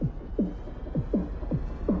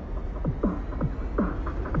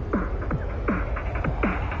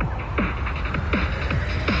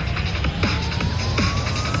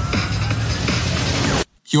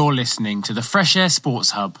You're listening to the Fresh Air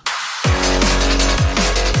Sports Hub. Here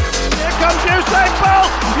comes Usain Bolt!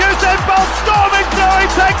 Usain Bolt storming through, he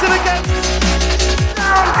takes it again!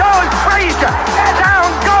 Down goes Fraser! Down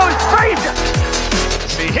goes Fraser!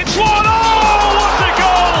 He hits one, oh, what a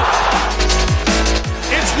goal!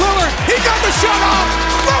 It's Lillard, he got the shot off!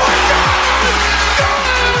 Lillard,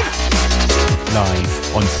 good!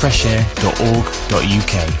 Live on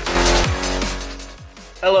freshair.org.uk.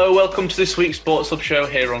 Hello, welcome to this week's Sports Hub show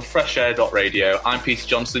here on freshair.radio. I'm Peter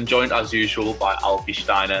Johnson, joined as usual by Alfie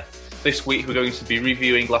Steiner. This week we're going to be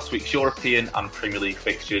reviewing last week's European and Premier League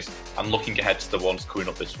fixtures and looking ahead to the ones coming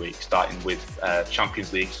up this week, starting with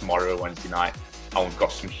Champions League tomorrow, Wednesday night. And we've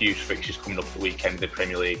got some huge fixtures coming up at the weekend in the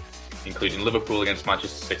Premier League, including Liverpool against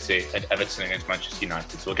Manchester City and Everton against Manchester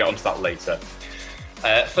United. So we'll get onto that later.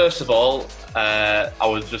 First of all, I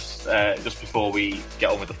was just before we get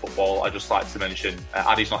on with the football, I'd just like to mention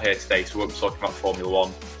Addy's not here today, so we won't be talking about Formula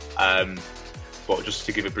One. But just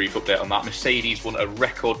to give a brief update on that, Mercedes won a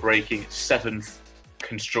record-breaking 7th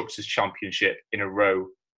Constructors' Championship in a row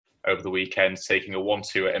over the weekend, taking a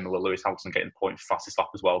 1-2 at Imola. Lewis Hamilton getting the point for fastest lap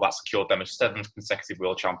as well. That secured them a 7th consecutive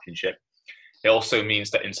World Championship. It also means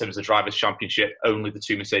that in terms of the Drivers' Championship, only the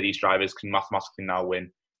two Mercedes drivers can mathematically now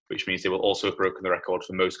win, which means they will also have broken the record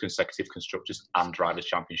for most consecutive Constructors and Drivers'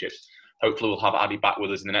 Championships. Hopefully we'll have Addy back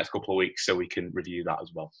with us in the next couple of weeks so we can review that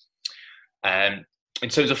as well. In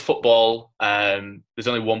terms of football, there's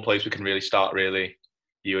only one place we can really start, really,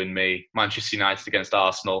 you and me, Manchester United against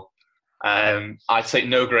Arsenal. I take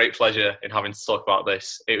no great pleasure in having to talk about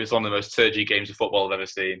this. It was one of the most turgid games of football I've ever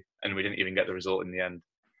seen, and we didn't even get the result in the end.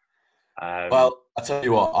 Well, I tell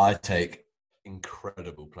you what, I take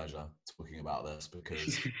incredible pleasure talking about this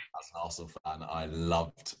because as an Arsenal fan, I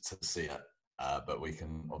loved to see it, but we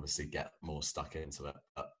can obviously get more stuck into it.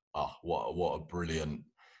 What a brilliant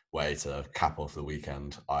way to cap off the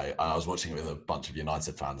weekend. I was watching it with a bunch of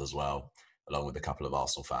United fans as well, along with a couple of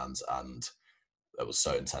Arsenal fans, and it was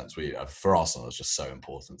so intense. For Arsenal, it was just so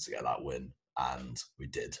important to get that win, and we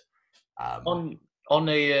did. On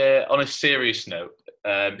a serious note,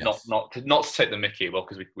 yes. not to take the mickey, well,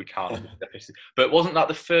 because we can't. But wasn't that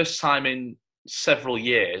the first time in several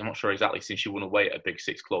years? I'm not sure exactly since you won away at a Big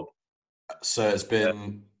Six club. So it's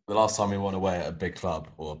been the last time we won away at a big club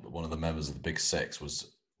or one of the members of the Big Six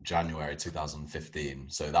was January 2015.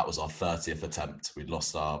 So that was our 30th attempt. We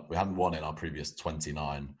hadn't won in our previous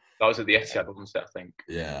 29. That was at the Etihad, wasn't it, I think?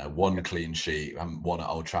 Yeah, one clean sheet. We haven't won at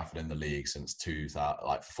Old Trafford in the league since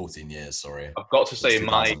 14 years, sorry. I've got to say, in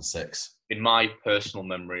 2006. my personal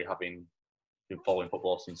memory, having been following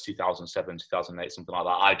football since 2007, 2008, something like that,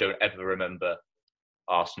 I don't ever remember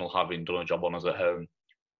Arsenal having done a job on us at home.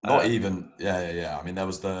 Not even, yeah. I mean, there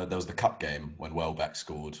was the cup game when Welbeck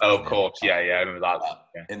scored. Oh, of course, yeah, I remember that.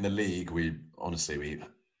 Yeah. In the league, we've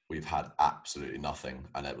had absolutely nothing,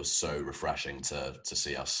 and it was so refreshing to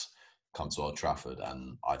see us come to Old Trafford,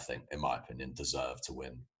 and I think, in my opinion, deserve to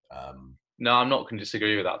win. No, I'm not going to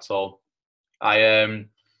disagree with that at all.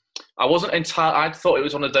 I wasn't entirely. I thought it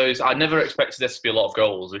was one of those. I never expected there to be a lot of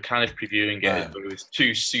goals. We're kind of previewing it, but it was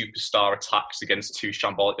two superstar attacks against two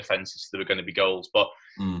shambolic defences. So there were going to be goals, but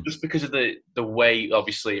just because of the way,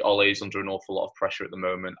 obviously, Ole's under an awful lot of pressure at the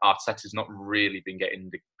moment. Arteta's not really been getting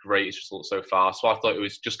the greatest results so far. So I thought it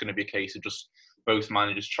was just going to be a case of just both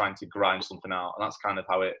managers trying to grind something out, and that's kind of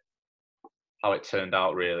how it turned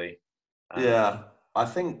out, really. Yeah, I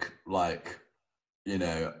think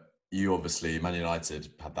you obviously, Man United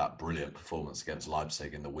had that brilliant performance against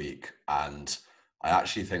Leipzig in the week, and I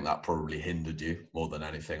actually think that probably hindered you more than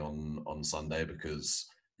anything on Sunday because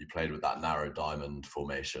you played with that narrow diamond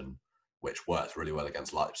formation, which worked really well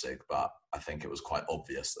against Leipzig, but I think it was quite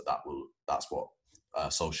obvious that's what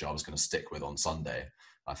Solskjaer was going to stick with on Sunday.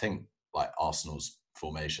 I think Arsenal's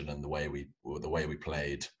formation and the way we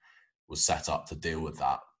played was set up to deal with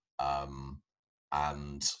that,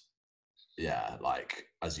 and yeah,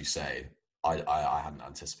 as you say, I hadn't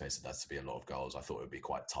anticipated there to be a lot of goals. I thought it would be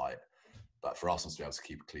quite tight, but for Arsenal to be able to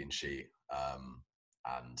keep a clean sheet,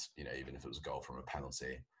 and even if it was a goal from a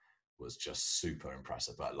penalty, was just super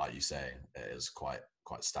impressive. But like you say, it is quite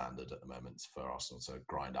standard at the moment for Arsenal to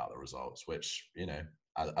grind out the results, which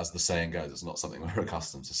as the saying goes, it's not something we're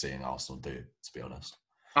accustomed to seeing Arsenal do, to be honest.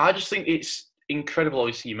 I just think it's incredible.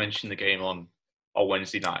 Obviously, you mentioned the game on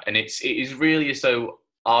Wednesday night, and it is really as though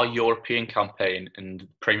our European campaign and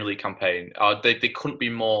Premier League campaign, they couldn't be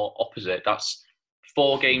more opposite. That's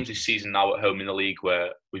 4 games this season now at home in the league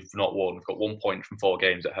where we've not won. We've got 1 point from 4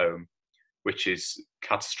 games at home, which is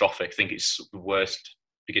catastrophic. I think it's the worst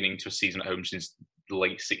beginning to a season at home since the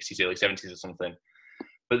late 60s, early 70s or something.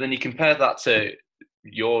 But then you compare that to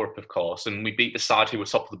Europe, of course, and we beat the side who were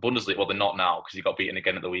top of the Bundesliga. Well, they're not now because he got beaten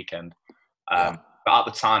again at the weekend. But at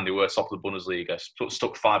the time, they were top of the Bundesliga.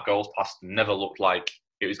 Stuck 5 goals past them. Never looked like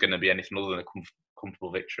it was going to be anything other than a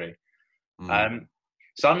comfortable victory.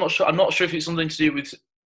 So I'm not sure. I'm not sure if it's something to do with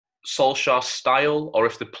Solskjaer's style or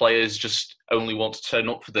if the players just only want to turn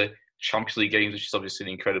up for the Champions League games, which is obviously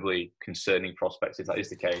an incredibly concerning prospect if that is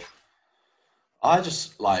the case. I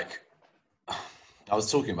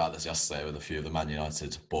was talking about this yesterday with a few of the Man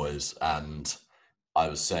United boys, and I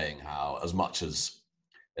was saying how, as much as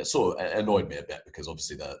it annoyed me a bit, because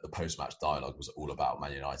obviously the post-match dialogue was all about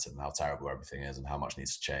Man United and how terrible everything is and how much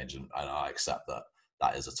needs to change, and I accept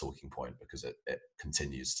that is a talking point because it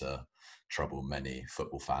continues to trouble many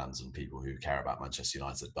football fans and people who care about Manchester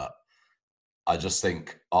United. But I just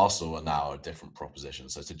think Arsenal are now a different proposition.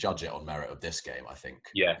 So to judge it on merit of this game, I think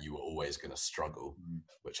you were always going to struggle,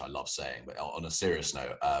 which I love saying. But on a serious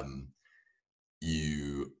note,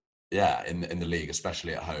 in the league,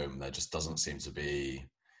 especially at home, there just doesn't seem to be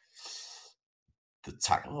the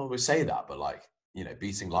well, we say that, but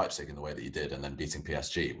beating Leipzig in the way that you did and then beating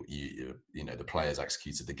PSG, the players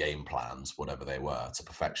executed the game plans, whatever they were, to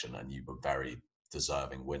perfection, and you were very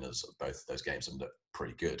deserving winners of both of those games and looked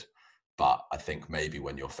pretty good. But I think maybe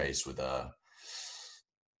when you're faced with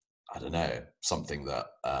something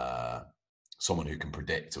that someone who can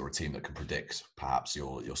predict, or a team that can predict perhaps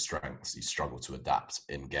your strengths, you struggle to adapt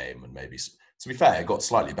in game. And maybe, to be fair, it got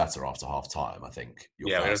slightly better after half time. I think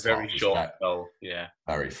it was very short.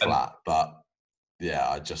 Very flat. But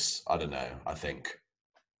I don't know. I think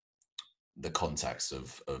the context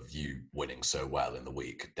of you winning so well in the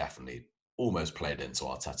week definitely almost played into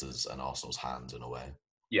Arteta's and Arsenal's hand in a way.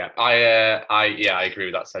 Yeah, I agree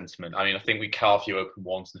with that sentiment. I mean, I think we carved you open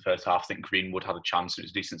once in the first half. I think Greenwood had a chance. It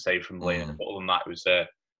was a decent save from Lee. But other than that, it was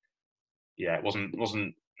it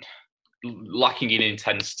wasn't lacking in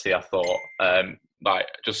intensity, I thought.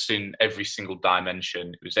 Just in every single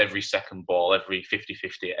dimension. It was every second ball, every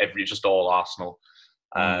 50-50, just all Arsenal.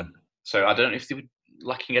 So I don't know if they were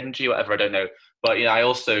lacking energy or whatever, I don't know. But I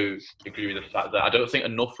also agree with the fact that I don't think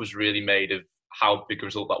enough was really made of how big a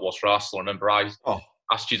result that was for Arsenal. I remember I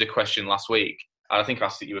asked you the question last week, and I think I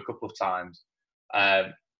asked it you a couple of times.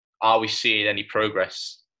 Are we seeing any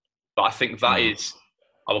progress? But I think that is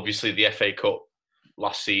obviously the FA Cup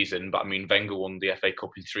last season. But I mean, Wenger won the FA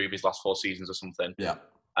Cup in 3 of his last 4 seasons or something. Yeah.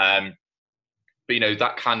 But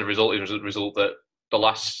that kind of result is a result that the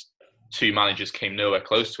last 2 managers came nowhere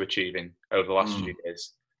close to achieving over the last few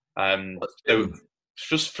years. So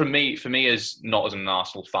just for me as not as an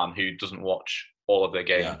Arsenal fan who doesn't watch all of their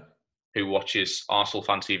game, who watches Arsenal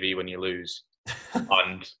Fan TV when you lose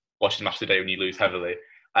and watches Match of the Day when you lose heavily,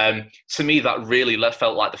 to me that really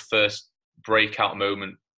felt like the first breakout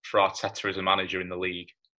moment for Arteta as a manager in the league.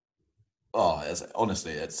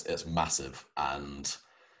 Honestly, it's massive. And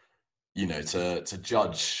to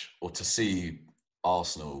judge, or to see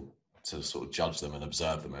Arsenal, to sort of judge them and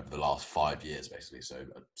observe them over the last 5 years, basically. So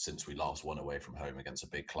since we last won away from home against a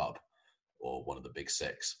big club, or one of the big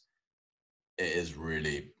 6, it is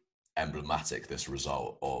really emblematic, this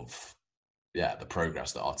result of the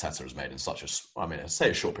progress that Arteta has made in such a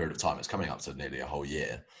short period of time. It's coming up to nearly a whole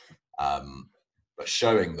year, but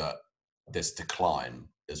showing that this decline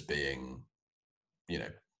is being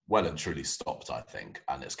well and truly stopped, I think,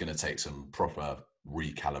 and it's going to take some proper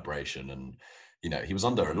recalibration. And he was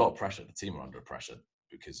under a lot of pressure. The team were under pressure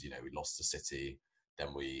because we lost to City,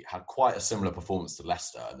 then we had quite a similar performance to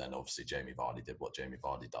Leicester, and then obviously Jamie Vardy did what Jamie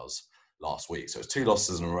Vardy does last week. So it's 2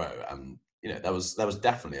 losses in a row, and there was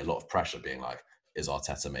definitely a lot of pressure being like, is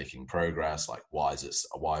Arteta making progress? Like, why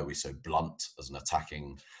are we so blunt as an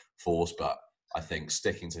attacking force? But I think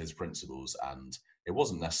sticking to his principles, and it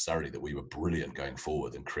wasn't necessarily that we were brilliant going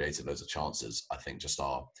forward and created loads of chances. I think just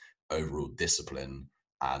our overall discipline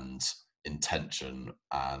and intention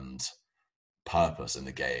and purpose in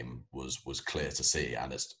the game was clear to see.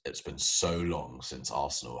 And it's been so long since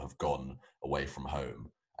Arsenal have gone away from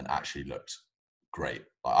home and actually looked great.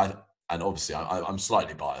 And obviously I'm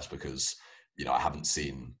slightly biased because I haven't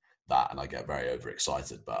seen that and I get very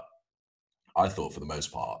overexcited, but I thought for the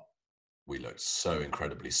most part we looked so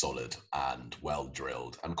incredibly solid and well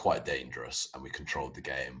drilled and quite dangerous, and we controlled the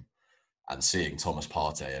game. And seeing Thomas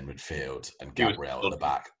Partey in midfield and Gabriel at the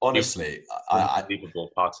back, honestly,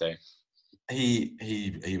 unbelievable. Partey,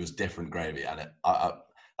 he was different gravy. And I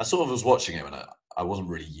sort of was watching him, and I wasn't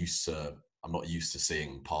really I'm not used to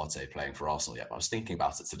seeing Partey playing for Arsenal yet. But I was thinking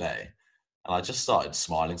about it today, and I just started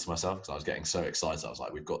smiling to myself because I was getting so excited. I was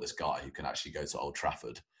like, we've got this guy who can actually go to Old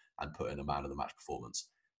Trafford and put in a man of the match performance.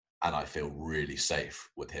 And I feel really safe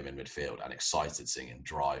with him in midfield and excited seeing him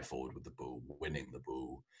drive forward with the ball, winning the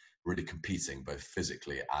ball, really competing both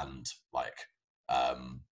physically and like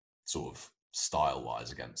sort of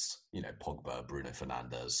style-wise against, Pogba, Bruno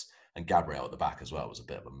Fernandes, and Gabriel at the back as well was a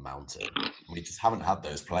bit of a mountain. We just haven't had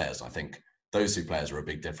those players. I think those two players are a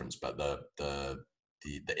big difference, but the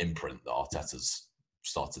imprint that Arteta's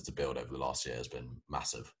started to build over the last year has been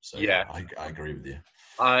massive. So yeah, I agree with you.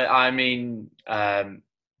 I mean,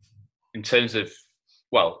 in terms of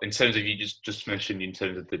you just mentioned, in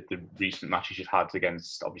terms of the recent matches you've had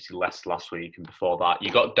against obviously Leicester last week and before that,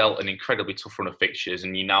 you got dealt an incredibly tough run of fixtures,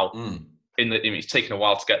 and you now it's taken a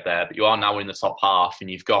while to get there, but you are now in the top half, and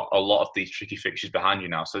you've got a lot of these tricky fixtures behind you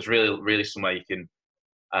now. So it's really somewhere you can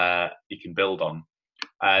build on.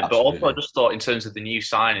 But also, I just thought in terms of the new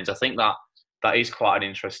signings, I think that is quite an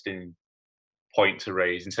interesting point to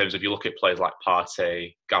raise in terms of, you look at players like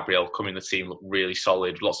Partey, Gabriel coming in the team, look really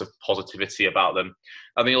solid, lots of positivity about them.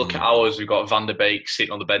 And then you look at ours, we've got Van der Beek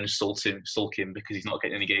sitting on the bench sulking because he's not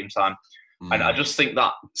getting any game time. And I just think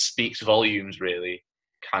that speaks volumes, really,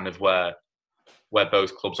 kind of where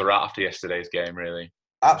both clubs are at after yesterday's game, really.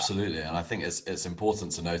 Absolutely. And I think it's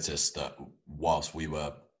important to notice that whilst we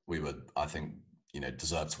were I think,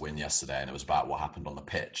 deserved to win yesterday, and it was about what happened on the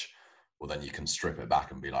pitch, well, then you can strip it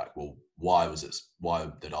back and be like, well, why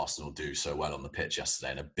did Arsenal do so well on the pitch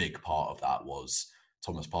yesterday? And a big part of that was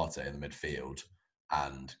Thomas Partey in the midfield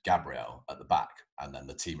and Gabriel at the back. And then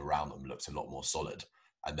the team around them looked a lot more solid.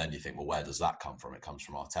 And then you think, well, where does that come from? It comes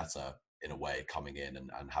from Arteta, in a way, coming in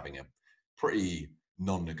and having a pretty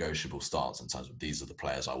non-negotiable stance in terms of, these are the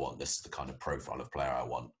players I want. This is the kind of profile of player I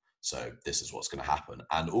want. So this is what's going to happen.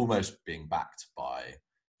 And almost being backed by,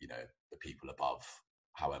 the people above,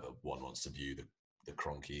 however one wants to view the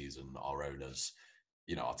Cronkies and our owners.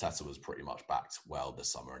 Arteta was pretty much backed well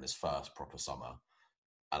this summer, in his first proper summer.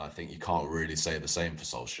 And I think you can't really say the same for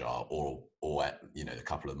Solskjaer or a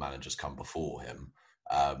couple of managers come before him.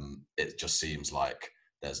 It just seems like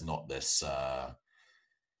there's not this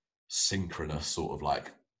synchronous sort of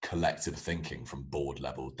like collective thinking from board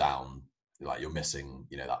level down. Like, you're missing,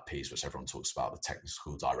 that piece which everyone talks about, the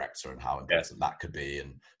technical director and how important that could be.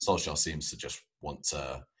 And Solskjaer seems to just want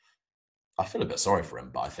to. I feel a bit sorry for him,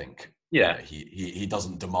 but I think he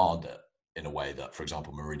doesn't demand it in a way that, for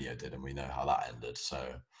example, Mourinho did, and we know how that ended. So,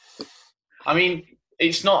 I mean,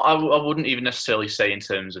 it's not. I wouldn't even necessarily say in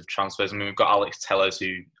terms of transfers. I mean, we've got Alex Telles,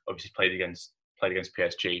 who obviously played against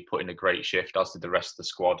PSG, put in a great shift, as did the rest of the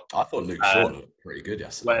squad. I thought Luke Shaw looked pretty good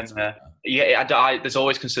yesterday. There's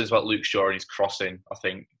always concerns about Luke Shaw and his crossing. I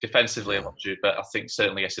think defensively, but I think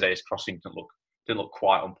certainly yesterday his crossing didn't look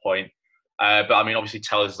quite on point. But I mean, obviously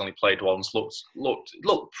Tellers has only played once.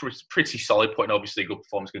 Looked pretty solid, putting obviously a good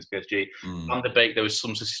performance against PSG. Van der Beek, there was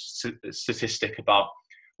some statistic about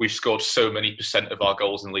we've scored so many % of our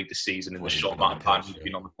goals in the league this season in the short amount of time we've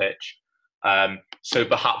been on the pitch. So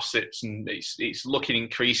perhaps it's looking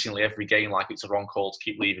increasingly every game like it's a wrong call to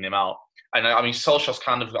keep leaving him out. And I mean, Solskjaer's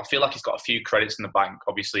I feel like he's got a few credits in the bank,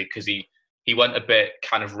 obviously, because he went a bit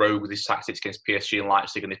kind of rogue with his tactics against PSG and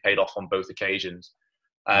Leipzig, and they paid off on both occasions.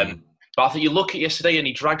 But I think you look at yesterday and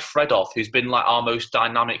he dragged Fred off, who's been like our most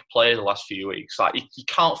dynamic player the last few weeks. Like, you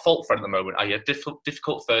can't fault Fred at the moment. He had a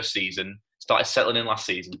difficult first season, started settling in last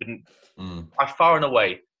season, but by far and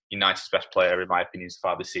away United's best player, in my opinion, so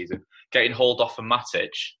far this season. Getting hauled off for Matic,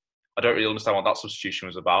 I don't really understand what that substitution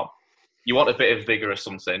was about. You want a bit of vigour or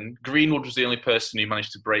something. Greenwood was the only person who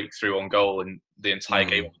managed to break through on goal in the entire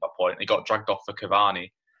game at that point. He got dragged off for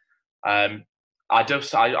Cavani. I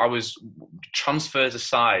was, transfers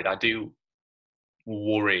aside, I do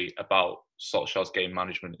worry about Solskjaer's game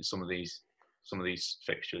management in some of these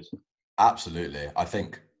fixtures. Absolutely. I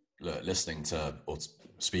think, listening to or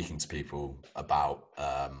speaking to people about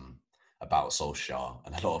Solskjaer,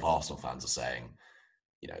 and a lot of Arsenal fans are saying,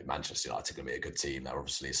 Manchester United are going to be a good team. They're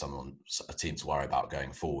obviously a team to worry about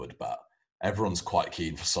going forward, but everyone's quite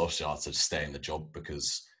keen for Solskjaer to stay in the job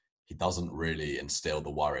because he doesn't really instill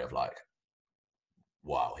the worry of like,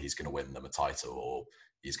 wow, he's going to win them a title or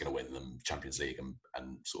he's going to win them Champions League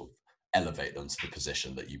and sort of elevate them to the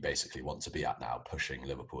position that you basically want to be at now, pushing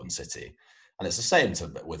Liverpool and City. And it's the same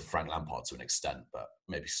with Frank Lampard to an extent, but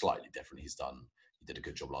maybe slightly different. He did a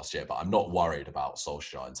good job last year, but I'm not worried about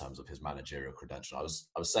Solskjaer in terms of his managerial credential. I was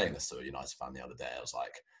saying this to a United fan the other day. I was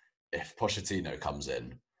like, if Pochettino comes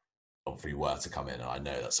in, or if he were to come in, and I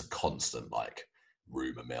know that's a constant like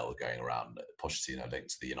rumour mill going around, Pochettino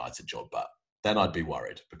linked to the United job, but then I'd be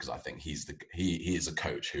worried because I think he is a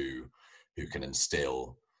coach who can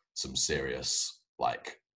instill some serious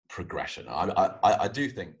like progression. I do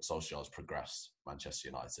think Solskjaer's progressed Manchester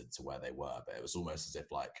United to where they were, but it was almost as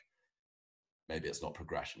if like maybe it's not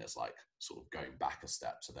progression. It's like sort of going back a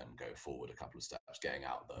step to then go forward a couple of steps, getting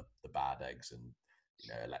out the bad eggs and,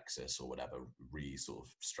 Alexis or whatever, sort of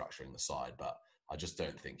structuring the side. But I just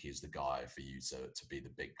don't think he's the guy for you to be the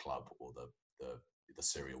big club or the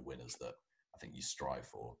serial winners that I think you strive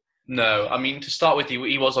for. No, I mean, to start with,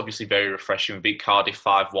 he was obviously very refreshing. We beat Cardiff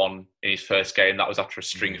 5-1 in his first game. That was after a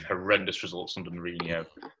string of horrendous results under Mourinho.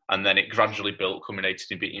 And then it gradually built, culminated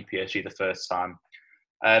in beating PSG the first time.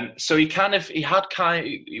 So he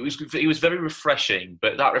was very refreshing,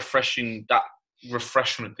 but that refreshment that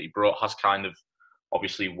he brought has kind of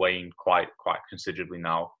obviously waned quite considerably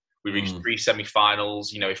now. We reached 3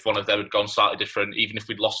 semi-finals. If one of them had gone slightly different, even if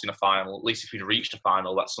we'd lost in a final, at least if we'd reached a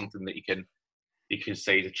final, that's something that you can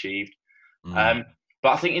say he's achieved. But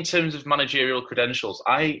I think in terms of managerial credentials,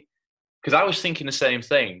 because I was thinking the same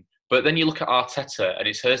thing, but then you look at Arteta and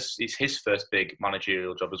it's his first big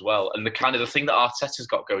managerial job as well. And the thing that Arteta's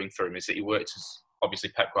got going for him is that he worked as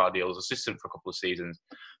obviously Pep Guardiola's assistant for a couple of seasons.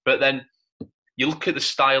 But then you look at the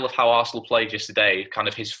style of how Arsenal played yesterday, kind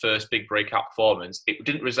of his first big breakout performance, it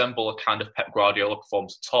didn't resemble a kind of Pep Guardiola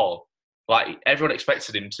performance at all. Like, everyone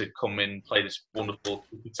expected him to come in, play this wonderful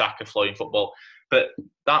tiki-taka flowing football. But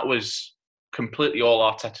that was completely all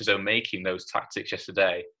Arteta's own making, those tactics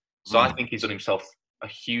yesterday. So I think he's done himself a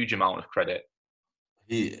huge amount of credit.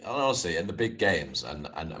 Honestly, in the big games, and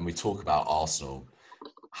we talk about Arsenal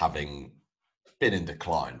having been in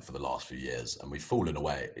decline for the last few years, and we've fallen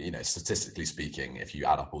away. Statistically speaking, if you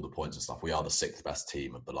add up all the points and stuff, we are the 6th best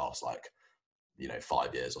team of the last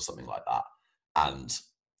 5 years or something like that. And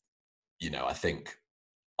I think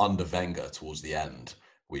under Wenger towards the end,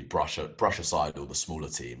 we'd brush aside all the smaller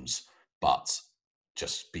teams, but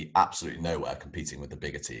just be absolutely nowhere competing with the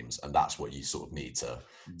bigger teams. And that's what you sort of need to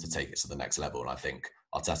take it to the next level. And I think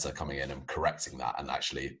Arteta coming in and correcting that and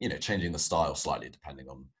actually, changing the style slightly depending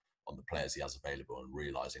on the players he has available and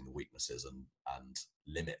realising the weaknesses and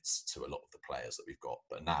limits to a lot of the players that we've got.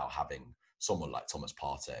 But now having someone like Thomas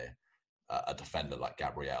Partey, a defender like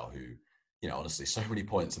Gabriel, who, honestly, so many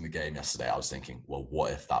points in the game yesterday, I was thinking, well,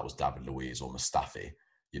 what if that was David Luiz or Mustafi,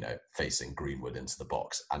 facing Greenwood into the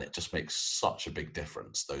box? And it just makes such a big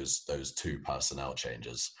difference, those two personnel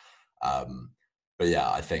changes. But yeah,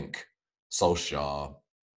 I think Solskjaer,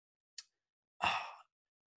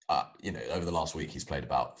 over the last week, he's played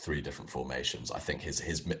about 3 different formations. I think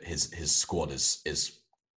his squad is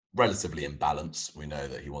relatively in balance. We know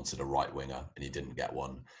that he wanted a right winger and he didn't get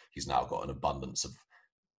one. He's now got an abundance of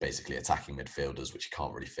basically attacking midfielders, which you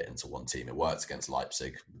can't really fit into one team. It worked against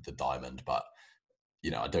Leipzig, the diamond, but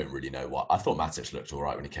I don't really know what. I thought Matic looked all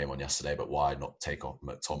right when he came on yesterday, but why not take off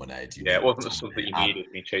McTominay? It wasn't something you needed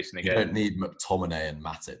me chasing the game. You don't need McTominay and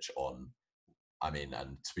Matic on. I mean,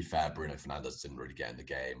 and to be fair, Bruno Fernandes didn't really get in the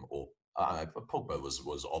game, or Pogba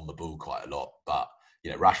was on the ball quite a lot, but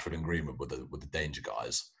Rashford and Greenwood were the danger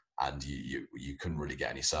guys, and you couldn't really get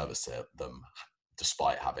any service to them,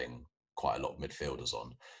 despite having quite a lot of midfielders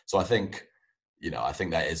on. So I think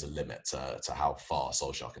there is a limit to how far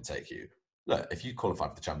Solskjaer can take you. Look, if you qualify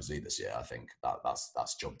for the Champions League this year, I think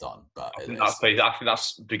that's job done. But I think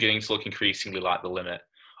that's beginning to look increasingly like the limit.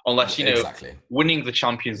 Unless, exactly. Winning the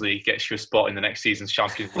Champions League gets you a spot in the next season's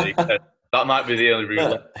Champions League. That might be the only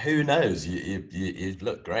reason. Who knows? You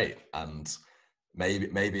look great, and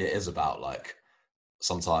maybe it is about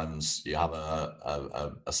sometimes you have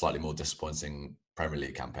a slightly more disappointing Premier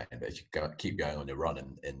League campaign, but if you keep going on your run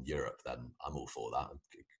in Europe, then I'm all for that.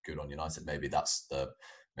 Good on United. Maybe that's the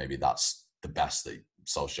best that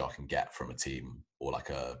Solskjaer can get from a team, or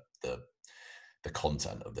the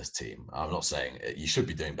content of this team. I'm not saying you should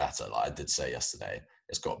be doing better. Like I did say yesterday,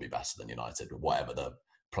 it's got to be better than United. Whatever the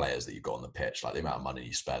players that you've got on the pitch, the amount of money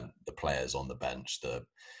you spent, the players on the bench,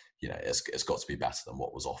 it's got to be better than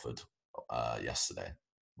what was offered yesterday.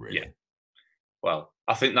 Really. Yeah. Well,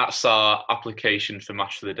 I think that's our application for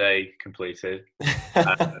Match of the Day completed.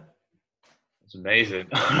 It's amazing.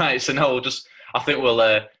 All right, so now I think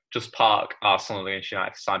we'll just park Arsenal against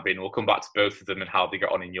United for the time being. We'll come back to both of them and how they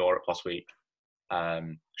got on in Europe last week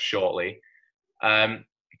shortly.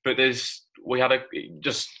 But we had a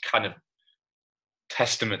just kind of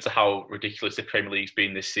testament to how ridiculous the Premier League's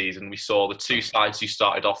been this season. We saw the two sides who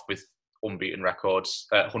started off with unbeaten records,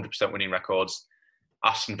 100% winning records,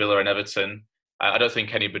 Aston Villa and Everton. I don't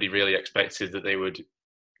think anybody really expected that they would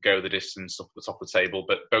go the distance up the top of the table,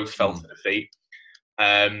 but both fell to defeat.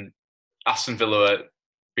 Aston Villa were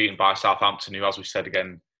beaten by Southampton, who, as we said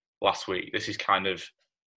again last week, this is kind of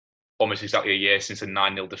almost exactly a year since a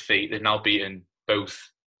 9-0 defeat. They've now beaten both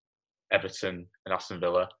Everton and Aston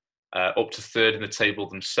Villa, up to third in the table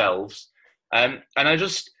themselves. And I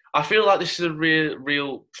I feel like this is a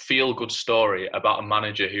real feel-good story about a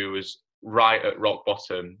manager who was right at rock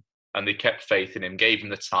bottom, and they kept faith in him, gave him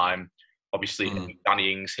the time. Obviously,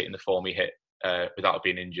 Danny Ings hitting the form he hit without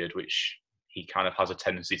being injured, which he kind of has a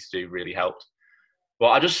tendency to do, really helped.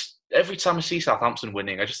 But every time I see Southampton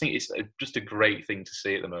winning, I just think it's just a great thing to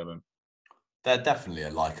see at the moment. They're definitely a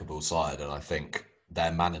likeable side, and I think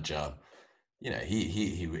their manager,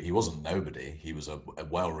 he wasn't nobody. He was a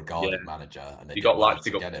well-regarded manager, and he got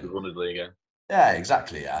Leipzig up to the Bundesliga again. Yeah,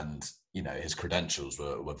 exactly. And his credentials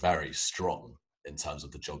were very strong in terms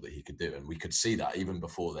of the job that he could do, and we could see that even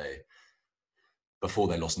before they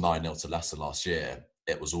lost 9-0 to Leicester last year.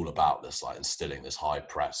 It was all about this, like, instilling this high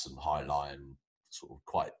press and high line, sort of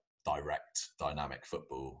quite direct, dynamic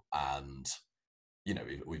football, and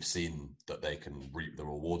we've seen that they can reap the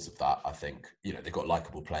rewards of that. I think, they've got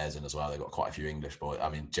likeable players in as well. They've got quite a few English boys. I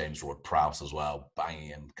mean, James Ward-Prowse as well, banging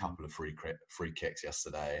in a couple of free kicks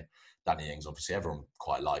yesterday. Danny Ings, obviously, everyone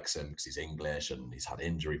quite likes him because he's English and he's had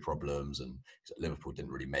injury problems, and Liverpool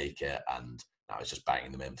didn't really make it, and now he's just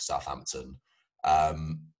banging them in for Southampton.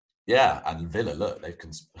 And Villa, look, they've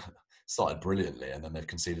started brilliantly, and then they've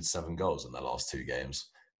conceded 7 goals in their last 2 games,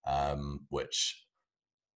 which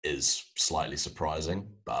is slightly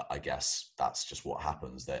surprising, but I guess that's just what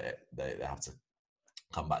happens. They have to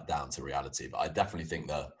come back down to reality. But I definitely think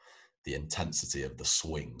the intensity of the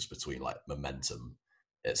swings between, like, momentum,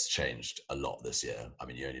 it's changed a lot this year. I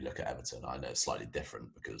mean, you only look at Everton. I know it's slightly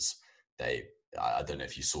different because I don't know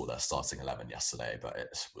if you saw their starting 11 yesterday, but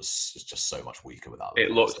it was just so much weaker without them.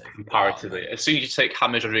 It looked comparatively. As soon as you take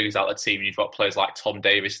James Rodriguez out of the team, you've got players like Tom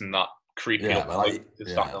Davis and that creeping up.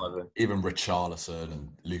 Even Richarlison and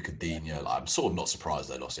Luca Digne. I'm sort of not surprised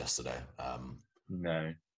they lost yesterday.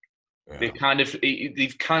 No. Yeah. They've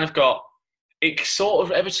kind of got it sort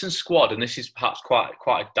of Everton squad, and this is perhaps quite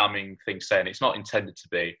a damning thing saying. It's not intended to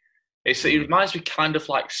be. It reminds me kind of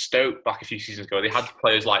like Stoke back a few seasons ago. They had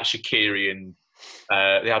players like Shaqiri and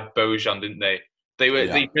they had Bojan, didn't they? They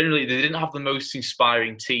didn't have the most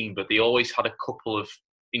inspiring team, but they always had a couple of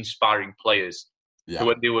inspiring players. Yeah.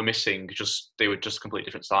 When they were missing, they were just a completely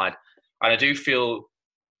different side. And I do feel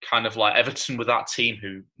kind of like Everton with that team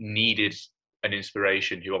who needed an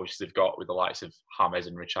inspiration, who obviously they've got with the likes of James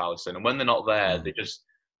and Richarlison. And when they're not there, they just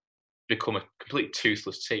become a complete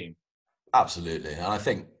toothless team. Absolutely. And I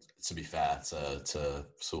think, to be fair, to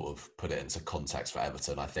sort of put it into context for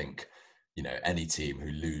Everton, I think, any team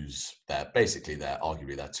who lose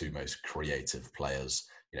arguably their 2 most creative players,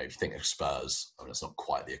 if you think of Spurs, I mean, it's not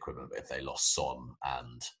quite the equivalent, but if they lost Son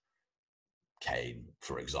and Kane,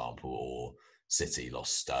 for example, or City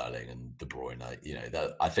lost Sterling and De Bruyne,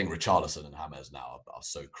 I think Richarlison and James now are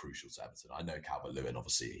so crucial to Everton. I know Calvert-Lewin,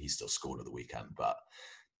 obviously, he still scored at the weekend, but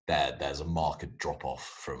there's a marked drop-off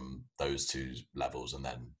from those 2 levels. And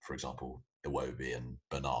then, for example, Iwobi and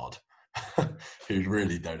Bernard, who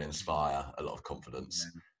really don't inspire a lot of confidence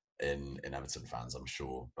in Everton fans, I'm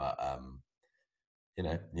sure. But,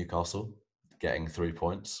 Newcastle getting 3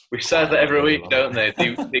 points. We say that every week, don't they?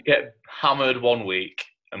 They get hammered one week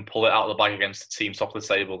and pull it out of the bag against the team top of the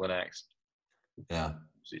table the next. Yeah.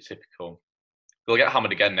 It's typical. They'll get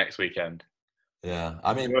hammered again next weekend. Yeah,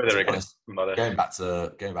 I mean, going back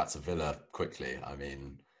to Villa quickly. I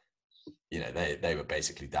mean, they were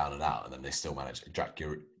basically down and out, and then they still managed. Jack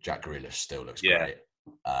Grealish still looks great.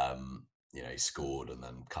 He scored and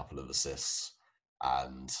then a couple of assists,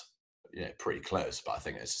 and pretty close. But I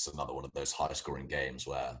think it's just another one of those high-scoring games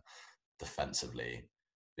where defensively,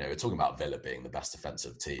 we're talking about Villa being the best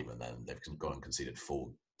defensive team, and then they've gone and conceded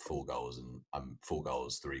four goals and 4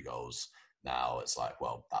 goals, 3 goals. Now it's like,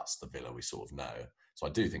 well, that's the Villa we sort of know. So I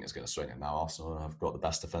do think it's going to swing. And now Arsenal have got the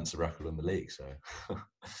best defensive record in the league. So,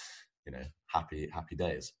 happy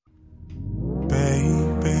days.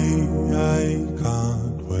 Baby, I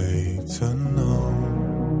can't wait to know.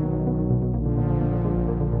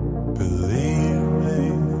 Believe me,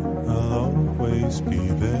 I'll always be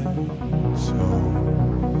there. So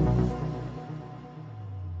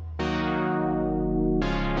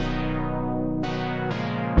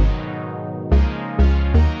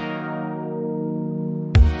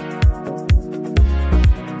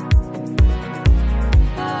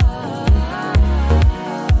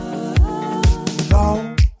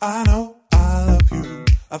I know I love you.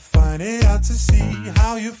 I find it hard to see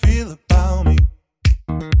how you feel about me.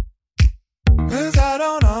 'Cause I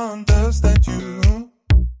don't understand you.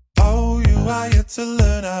 Oh, you are yet to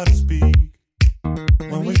learn how to speak.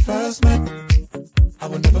 When we first met, I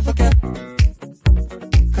will never forget.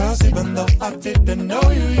 'Cause even though I didn't know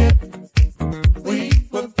you yet, we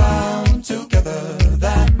were bound together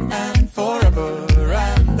then and forever.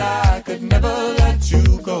 And I could never let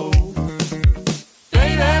you go.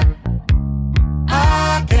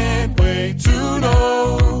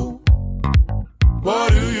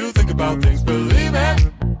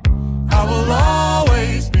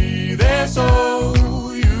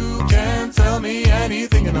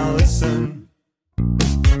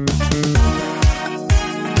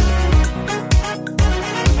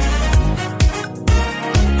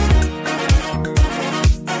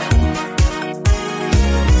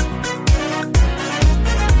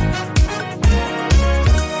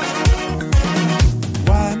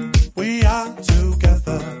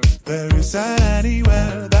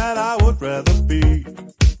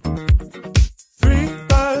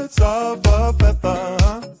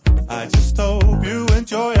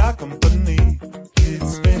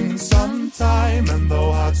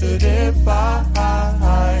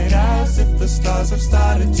 fight, as if the stars have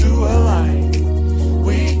started to align.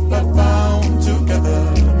 We are bound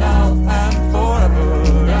together now and forever,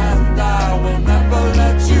 and I will never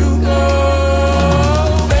let you go,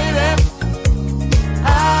 baby. I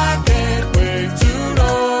can't wait to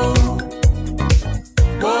know,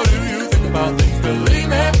 what do you think about things? Believe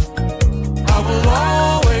me, I will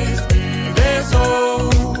always be there, so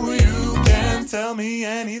you can tell me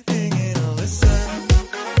anything and I'll listen.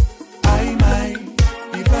 I might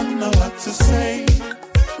even know what to say,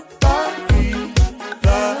 but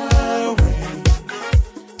either way,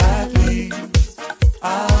 at least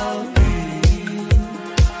I'll be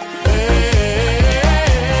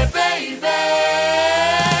there, baby.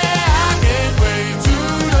 I can't wait to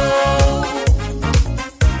know,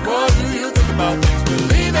 what do you think about things?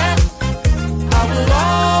 Believe it, I will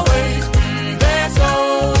always be there, so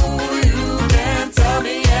you can tell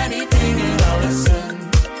me anything and I'll listen.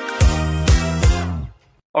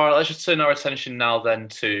 All right, let's just turn our attention now then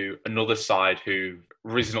to another side who've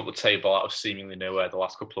risen up the table out of seemingly nowhere the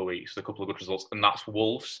last couple of weeks, with a couple of good results, and that's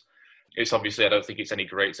Wolves. It's obviously, I don't think it's any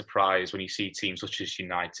great surprise when you see teams such as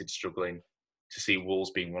United struggling to see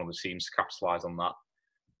Wolves being one of the teams to capitalise on that.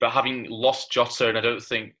 But having lost Jota, and I don't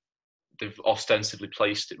think they've ostensibly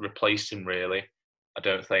replaced him really, I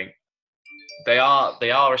don't think. They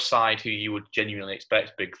are a side who you would genuinely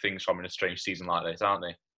expect big things from in a strange season like this, aren't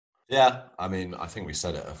they? Yeah, I mean, I think we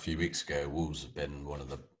said it a few weeks ago. Wolves have been one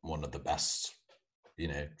of the best,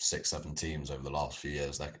 6-7 teams over the last few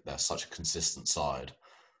years. They're such a consistent side,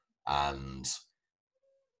 and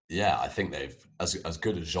yeah, I think they've as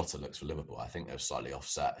good as Jota looks for Liverpool. I think they've slightly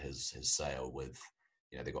offset his sale with,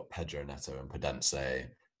 they've got Pedro Neto and Podence. I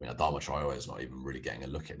mean, Adama Traore is not even really getting a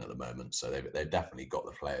look in at the moment, so they've definitely got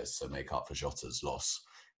the players to make up for Jota's loss.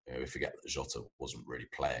 We forget that Jota wasn't really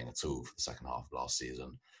playing at all for the second half of last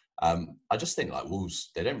season. I just think like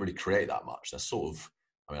Wolves, they don't really create that much. They're sort of,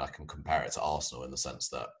 I can compare it to Arsenal in the sense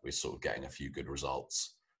that we're sort of getting a few good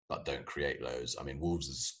results that don't create loads. I mean, Wolves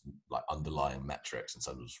is like underlying metrics in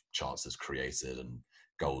terms of chances created and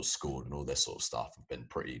goals scored and all this sort of stuff have been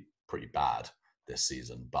pretty bad this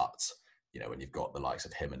season. But, when you've got the likes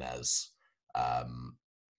of Jimenez,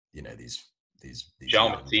 these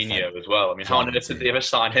João Moutinho as well. I mean, how on earth did they ever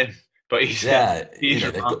sign him? But he's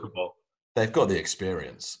remarkable. They've got the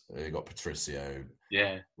experience. They've got Patricio,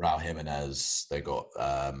 Raul Jimenez. They've got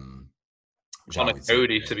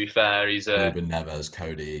Cody, to be fair. He's Ruben Neves,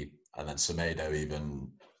 Cody, and then Semedo even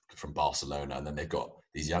from Barcelona. And then they've got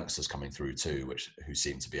these youngsters coming through too, who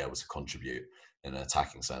seem to be able to contribute in an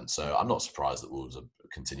attacking sense. So I'm not surprised that Wolves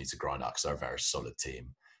continue to grind out because they're a very solid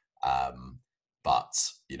team. But,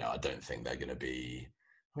 I don't think they're going to be...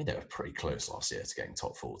 I mean, they were pretty close last year to getting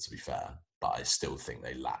top 4, to be fair. But I still think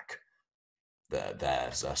they lack their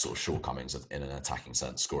sort of shortcomings in an attacking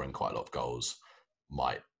sense. Scoring quite a lot of goals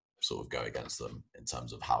might sort of go against them in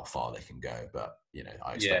terms of how far they can go. But,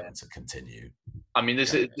 I expect them to continue. I mean,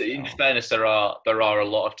 in fairness, there are a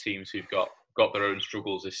lot of teams who've got their own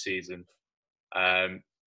struggles this season.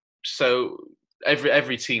 So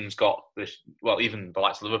every team's got this. Well, even the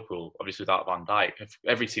likes of Liverpool, obviously without Van Dijk,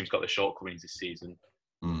 every team's got their shortcomings this season.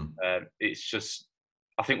 It's just,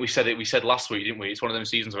 I think we said last week, didn't we? It's one of those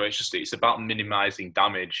seasons where it's about minimising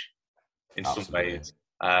damage in some ways.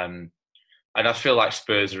 And I feel like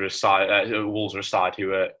Wolves are a side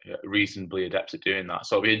who are reasonably adept at doing that.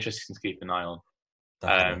 So it'll be interesting to keep an eye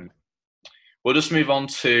on. We'll just move on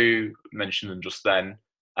to mention them just then.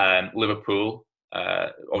 Liverpool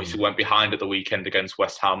obviously went behind at the weekend against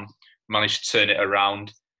West Ham, managed to turn it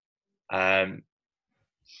around.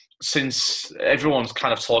 Since everyone's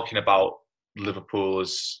kind of talking about Liverpool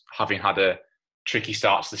as having had a tricky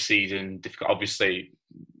start to the season, difficult, obviously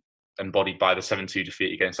embodied by the 7-2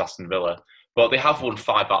 defeat against Aston Villa, but they have won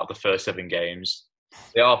 5 out of the first 7 games.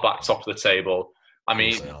 They are back top of the table. I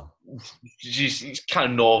mean, it's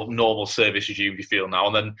kind of normal service regime, you feel now.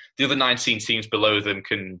 And then the other 19 teams below them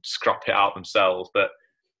can scrap it out themselves. But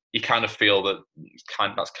you kind of feel that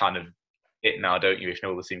that's kind of it now, don't you, if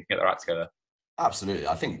no other team can get their act together? Absolutely.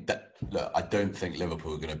 I think that, look, I don't think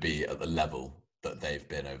Liverpool are going to be at the level that they've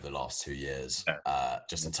been over the last 2 years,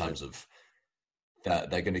 just in terms of that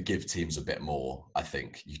they're going to give teams a bit more. I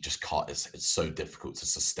think you just can't, it's so difficult to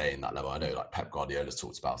sustain that level. I know like Pep Guardiola's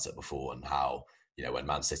talked about it before and how, when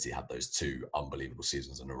Man City had those 2 unbelievable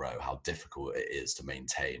seasons in a row, how difficult it is to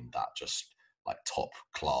maintain that just like top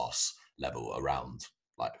class level around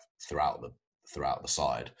like throughout the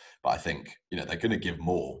side. But I think, they're going to give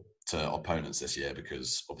more to opponents this year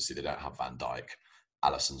because obviously they don't have Van Dijk.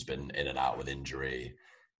 Alisson's been in and out with injury.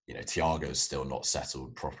 Thiago's still not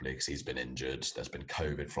settled properly because he's been injured. There's been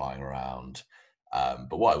COVID flying around.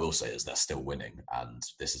 But what I will say is they're still winning. And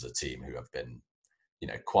this is a team who have been,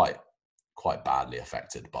 quite badly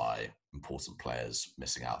affected by important players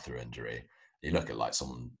missing out through injury. You look at like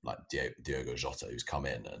someone like Diogo Jota, who's come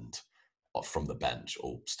in and from the bench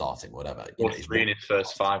or starting, whatever. He's been in his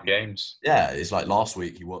first 5 games. Yeah, it's like last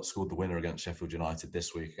week he scored the winner against Sheffield United.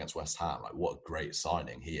 This week against West Ham. Like, what a great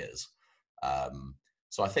signing he is.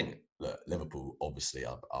 So I think that Liverpool obviously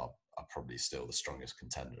are probably still the strongest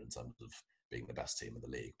contender in terms of being the best team in the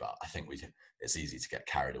league. But I think it's easy to get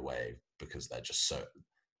carried away because they're just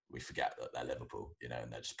we forget that they're Liverpool,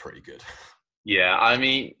 and they're just pretty good. Yeah, I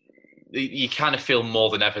mean, you kind of feel more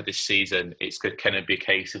than ever this season it's going to be a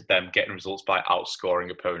case of them getting results by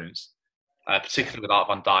outscoring opponents, particularly without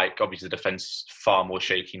Van Dijk. Obviously, the defence is far more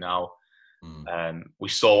shaky now. We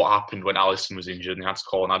saw what happened when Alisson was injured and they had to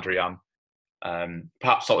call on Adrian.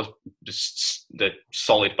 Perhaps that was just the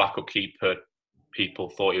solid backup keeper people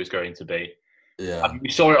thought he was going to be. Yeah, we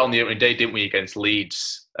saw it on the opening day, didn't we, against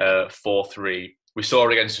Leeds, 4-3. We saw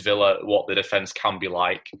it against Villa, what the defence can be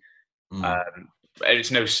like.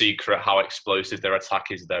 It's no secret how explosive their attack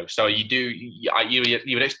is, though. So you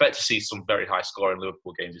would expect to see some very high scoring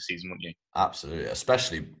Liverpool games this season, wouldn't you? Absolutely,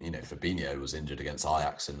 especially Fabinho was injured against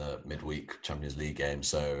Ajax in the midweek Champions League game,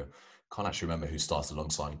 so can't actually remember who started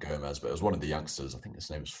alongside Gomez, but it was one of the youngsters. I think his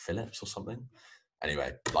name was Phillips or something.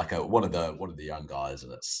 Anyway, like one of the young guys,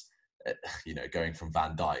 and it's going from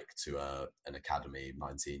Van Dijk to an academy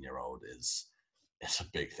 19-year-old it's a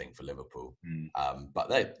big thing for Liverpool. But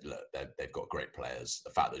they've got great players.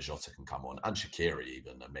 The fact that Jota can come on, and Shaqiri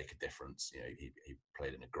even, and make a difference. He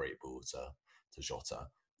played in a great ball to Jota,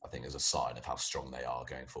 I think, is a sign of how strong they are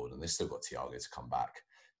going forward. And they've still got Thiago to come back.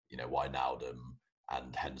 Wijnaldum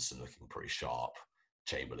and Henderson looking pretty sharp.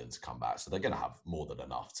 Chamberlain to come back. So they're going to have more than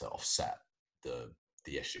enough to offset the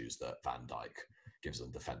issues that Van Dijk gives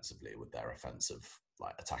them defensively with their offensive,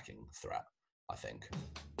 attacking threat, I think.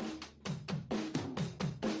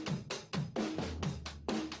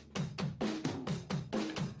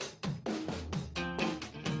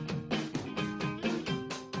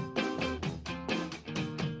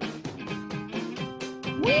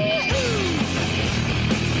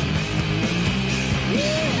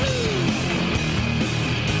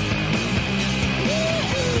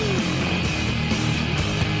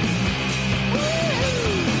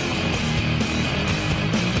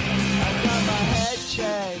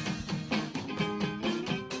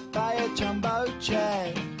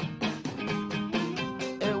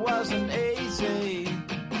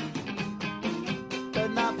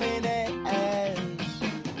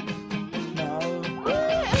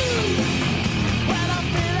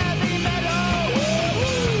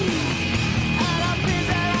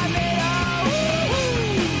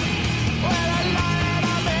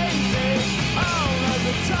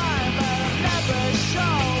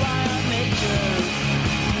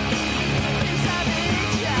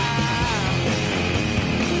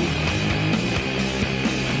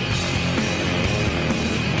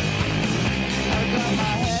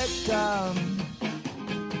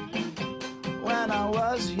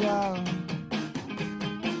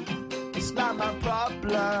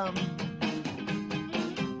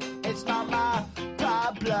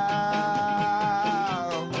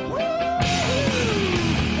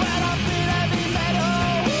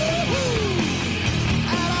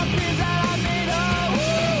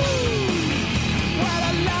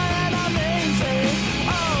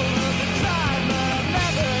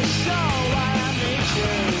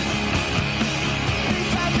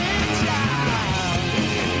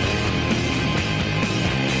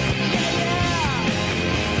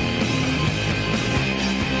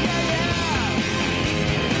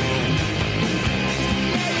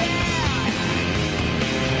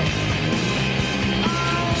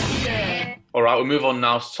 All right, we'll move on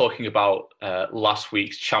now to talking about last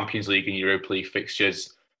week's Champions League and Europa League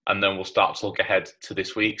fixtures, and then we'll start to look ahead to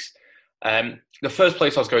this week's. The first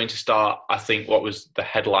place I was going to start, I think what was the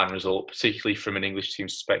headline result, particularly from an English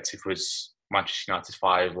team's perspective, was Manchester United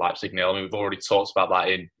 5, Leipzig 0. I mean, we've already talked about that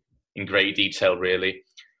in great detail, really.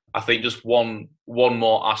 I think just one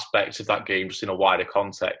more aspect of that game, just in a wider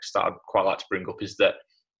context, that I'd quite like to bring up is that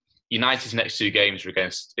United's next 2 games are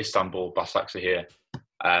against Istanbul, Başakşehir.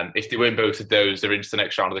 If they win both of those, they're into the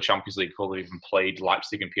next round of the Champions League before they've even played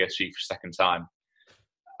Leipzig and PSG for a second time.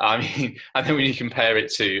 I mean, and then when you compare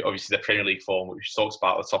it to, obviously, the Premier League form, which we talked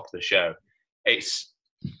about at the top of the show, it's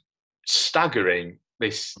staggering,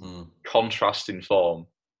 this contrast in form.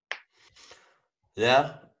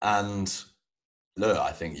 Yeah, and look,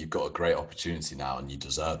 I think you've got a great opportunity now and you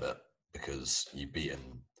deserve it because you've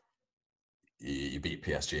beaten you beat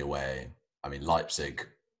PSG away. I mean, Leipzig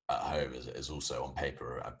at home is also on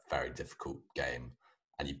paper a very difficult game,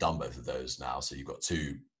 and you've done both of those now. So you've got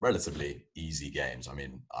two relatively easy games. I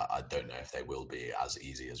mean, I don't know if they will be as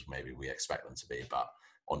easy as maybe we expect them to be, but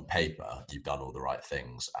on paper, you've done all the right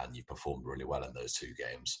things and you've performed really well in those two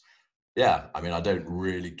games. Yeah, I mean, I don't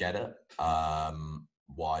really get it.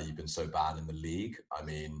 Why you've been so bad in the league. I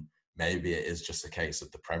mean, maybe it is just a case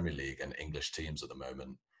of the Premier League and English teams at the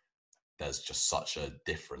moment. There's just such a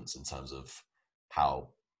difference in terms of how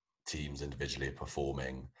teams individually are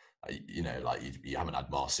performing. You know, like you haven't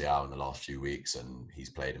had Martial in the last few weeks, and he's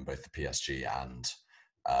played in both the PSG and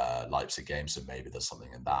Leipzig games, so maybe there's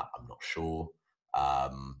something in that. I'm not sure.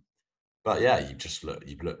 But yeah,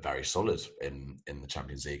 you've looked very solid in the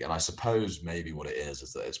Champions League, and I suppose maybe what it is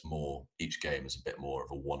that it's more, each game is a bit more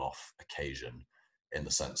of a one-off occasion in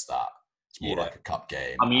the sense that it's more like a cup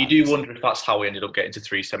game. I mean, you do wonder if that's how we ended up getting to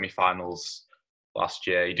 3 semi-finals last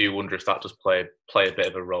year. You do wonder if that does play a bit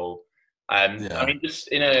of a role. I mean, just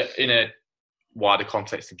in a wider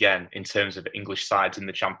context again, in terms of English sides in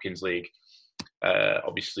the Champions League,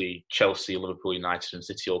 obviously Chelsea, Liverpool, United and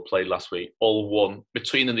City all played last week. All won.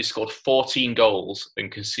 Between them, they scored 14 goals and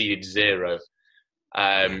conceded 0.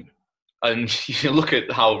 And you look at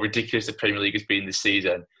how ridiculous the Premier League has been this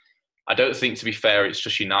season. I don't think, to be fair, it's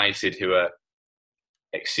just United who are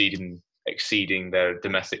exceeding their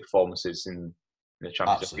domestic performances in the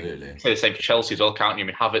Champions League. Absolutely. Say the same for Chelsea as well, can't you? I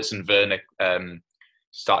mean, Havertz and Werner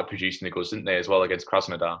started producing the goods, didn't they, as well, against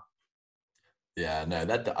Krasnodar? Yeah, no,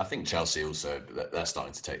 I think Chelsea also, they're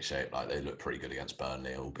starting to take shape. Like, they look pretty good against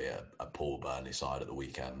Burnley, albeit a poor Burnley side at the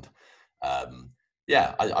weekend.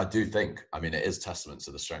 Yeah, I do think, I mean, it is testament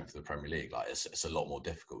to the strength of the Premier League. Like, it's a lot more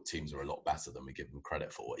difficult. Teams are a lot better than we give them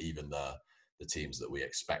credit for. Even the teams that we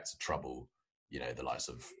expect to trouble, you know, the likes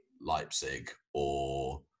of Leipzig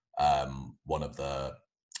or one of the,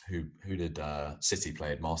 who did City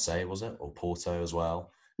played, Marseille, was it? Or Porto as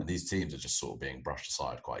well. And these teams are just sort of being brushed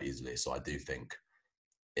aside quite easily. So I do think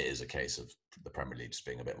it is a case of the Premier League just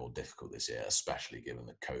being a bit more difficult this year, especially given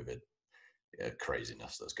the COVID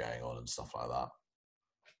craziness that's going on and stuff like that.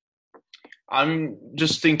 I'm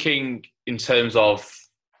just thinking in terms of,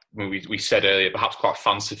 we said earlier, perhaps quite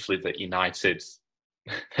fancifully, that United,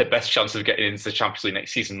 their best chance of getting into the Champions League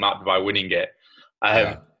next season might be by winning it.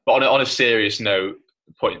 But on a serious note,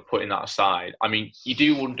 putting that aside, I mean, you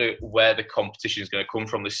do wonder where the competition is going to come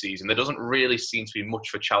from this season. There doesn't really seem to be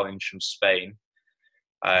much of a challenge from Spain.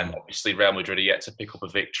 Obviously, Real Madrid are yet to pick up a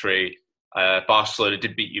victory. Barcelona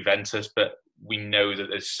did beat Juventus, but we know that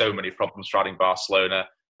there's so many problems surrounding Barcelona.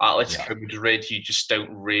 Atletico Madrid, you just don't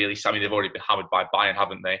really. I mean, they've already been hammered by Bayern,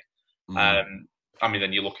 haven't they? I mean,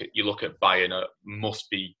 then you look at Bayern, must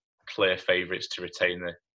be clear favourites to retain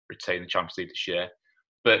the Champions League this year.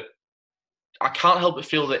 But I can't help but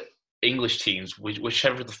feel that English teams,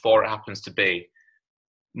 whichever of the four it happens to be,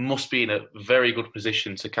 must be in a very good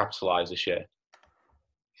position to capitalise this year.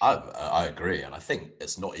 I agree, and I think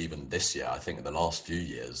it's not even this year. I think in the last few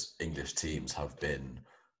years, English teams have been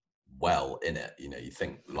well in it. You know, you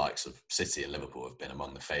think the likes of City and Liverpool have been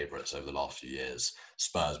among the favourites over the last few years.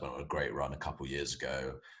 Spurs went on a great run a couple of years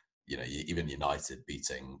ago. You know, even United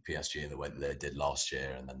beating PSG in the way that they did last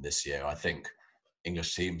year, and then this year, I think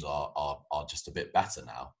English teams are just a bit better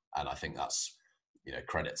now, and I think that's, you know,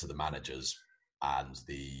 credit to the managers and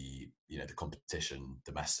the competition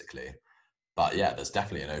domestically. But yeah, there's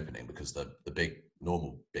definitely an opening because the big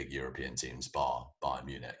European teams, bar Bayern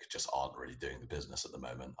Munich, just aren't really doing the business at the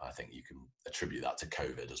moment. I think you can attribute that to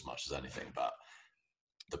COVID as much as anything, but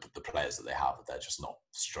the players that they have, they're just not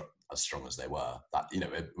as strong as they were. That, you know,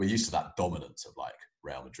 we're used to that dominance of like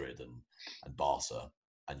Real Madrid and Barca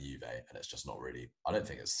and Juve, and it's just not really. I don't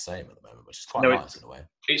think it's the same at the moment, which is quite nice in a way.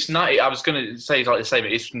 It's nice. I was going to say like the same.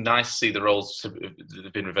 It's nice to see the roles have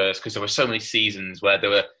been reversed because there were so many seasons where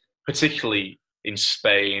there were, particularly in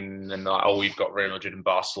Spain, and like, we've got Real Madrid and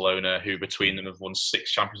Barcelona, who between them have won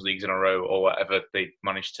 6 Champions Leagues in a row or whatever they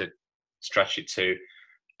managed to stretch it to.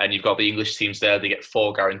 And you've got the English teams there; they get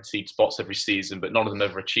 4 guaranteed spots every season, but none of them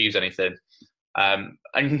ever achieves anything. And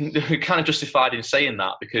they're kind of justified in saying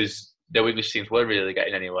that because no English teams were really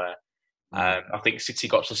getting anywhere. I think City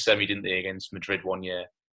got to the semi, didn't they, against Madrid one year?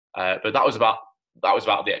 But that was about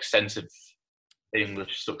the extent of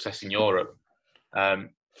English success in Europe.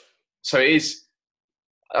 So it is.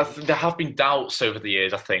 There have been doubts over the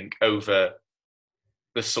years, I think, over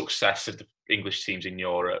the success of the English teams in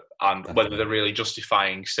Europe and whether they're really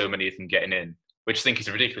justifying so many of them getting in, which I think is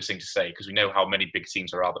a ridiculous thing to say because we know how many big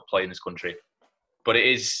teams there are that play in this country. But it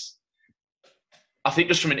is, I think,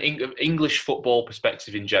 just from an English football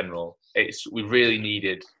perspective in general, we really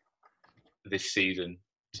needed this season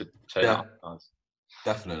to turn out.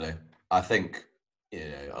 Definitely. I think,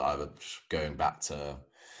 going back to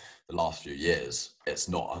the last few years, it's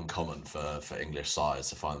not uncommon for English sides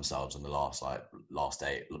to find themselves in the last 8,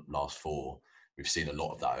 last 4. We've seen a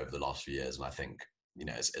lot of that over the last few years, and I think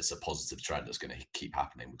it's a positive trend that's going to keep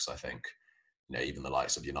happening, because I think even the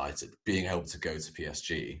likes of United being able to go to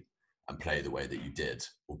PSG and play the way that you did,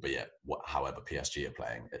 albeit however PSG are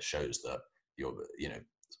playing, it shows that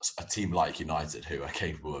a team like United, who are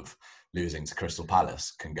capable of losing to Crystal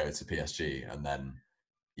Palace, can go to PSG and then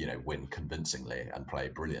win convincingly and play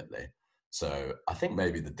brilliantly. So I think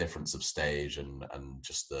maybe the difference of stage and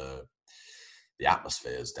just the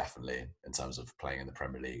atmosphere is definitely, in terms of playing in the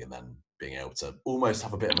Premier League and then being able to almost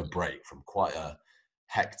have a bit of a break from quite a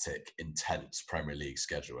hectic, intense Premier League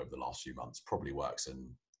schedule over the last few months, probably works in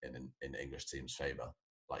English teams' favour,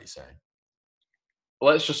 like you say.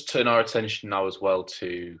 Let's just turn our attention now as well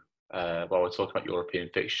to, we're talking about European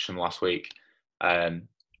fixtures from last week. And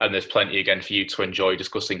there's plenty again for you to enjoy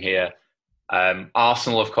discussing here.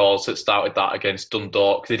 Arsenal, of course, that started that against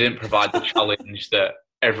Dundalk. They didn't provide the challenge that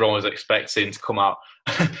everyone was expecting to come out.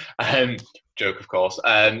 Joke, of course.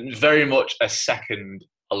 Very much a second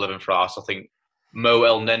 11 for Arsenal. I think Mo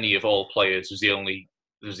Elneny, of all players, was the only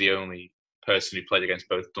person who played against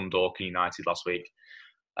both Dundalk and United last week.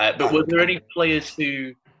 But were there any players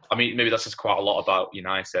who, maybe that's just quite a lot about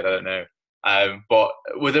United, I don't know. But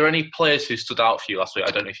were there any players who stood out for you last week?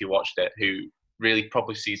 I don't know if you watched it, who really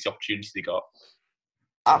probably seized the opportunity they got.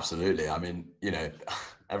 Absolutely.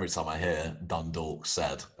 Every time I hear Dundalk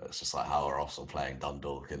said, it's just like, how are Arsenal playing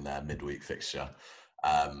Dundalk in their midweek fixture?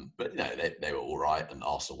 But they were all right, and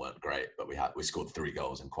Arsenal weren't great. But we scored 3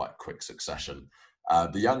 goals in quite quick succession.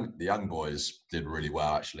 The young boys did really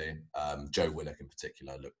well, actually. Joe Willock in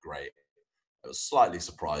particular looked great. It was slightly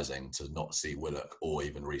surprising to not see Willock or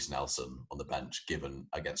even Reece Nelson on the bench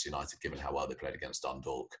against United, given how well they played against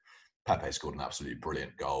Dundalk. Pepe scored an absolutely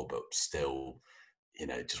brilliant goal, but still,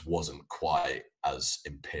 just wasn't quite as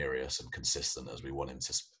imperious and consistent as we want him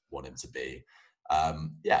to be.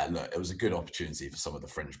 Look, it was a good opportunity for some of the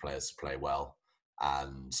fringe players to play well,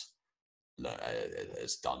 and look,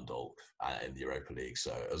 it's Dundalk in the Europa League.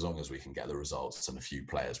 So as long as we can get the results and a few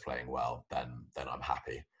players playing well, then I'm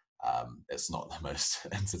happy. It's not the most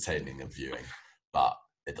entertaining of viewing, but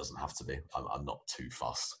it doesn't have to be. I'm not too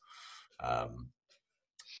fussed.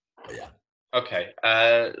 But yeah. Okay.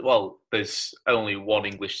 Well, there's only one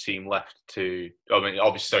English team left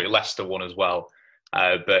obviously, Leicester won as well.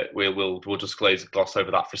 But we'll just gloss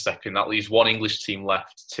over that for a second. That leaves one English team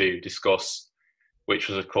left to discuss, which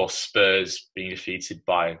was, of course, Spurs being defeated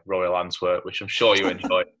by Royal Antwerp, which I'm sure you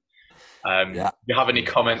enjoyed. Do you have any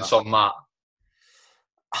comments on that?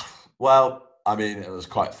 Well, it was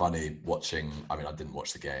quite funny watching. I didn't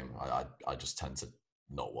watch the game. I just tend to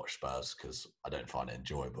not watch Spurs because I don't find it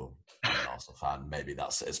enjoyable. I'm an Arsenal fan. Maybe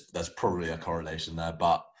there's probably a correlation there,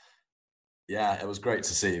 but yeah, it was great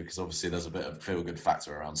to see, because obviously there's a bit of feel-good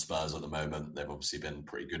factor around Spurs at the moment. They've obviously been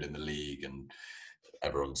pretty good in the league, and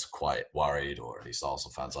everyone's quite worried, or at least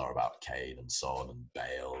Arsenal fans are, about Kane and Son and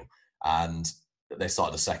Bale. And they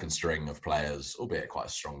started a second string of players, albeit quite a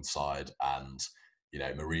strong side. And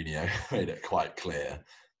Mourinho made it quite clear,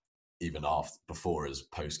 even before his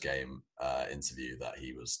post-game interview, that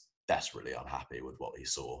he was desperately unhappy with what he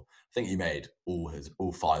saw. I think he made all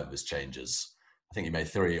 5 of his changes. I think he made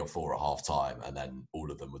 3 or 4 at half time, and then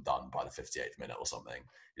all of them were done by the 58th minute or something.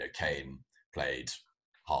 Kane played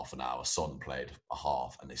half an hour, Son played a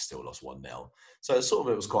half, and they still lost 1-0. So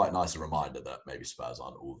it was quite a nice reminder that maybe Spurs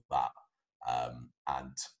aren't all that.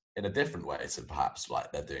 And in a different way to perhaps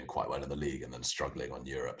like they're doing quite well in the league and then struggling on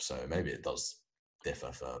Europe. So maybe it does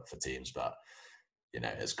differ for teams, but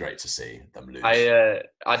it's great to see them lose.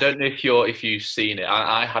 I don't know if you've seen it.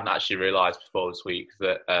 I hadn't actually realised before this week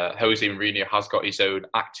that Jose Mourinho has got his own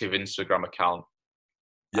active Instagram account.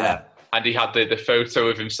 Yeah. And he had the photo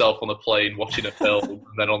of himself on the plane watching a film,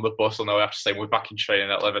 and then on the bus on the way after saying, we're back in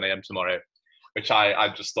training at 11 a.m. tomorrow, which I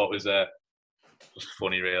just thought was just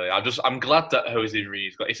funny, really. I'm glad that Jose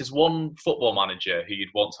Mourinho's got. If there's one football manager who you'd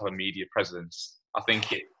want to have a media presence, I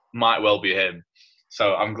think it might well be him.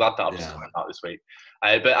 So I'm glad that was out this week.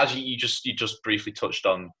 But as you just briefly touched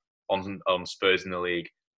on Spurs in the league,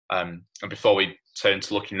 and before we turn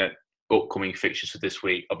to looking at upcoming fixtures for this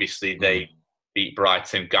week, obviously they beat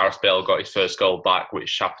Brighton. Gareth Bale got his first goal back,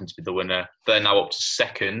 which happened to be the winner. They're now up to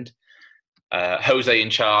second. Jose in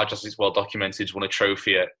charge, as it's well documented, has won a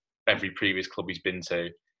trophy at every previous club he's been to.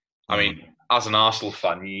 As an Arsenal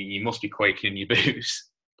fan, you must be quaking in your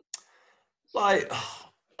boots. I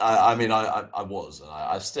was, and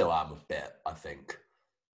I still am a bit. I think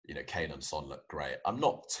Kane and Son look great. I'm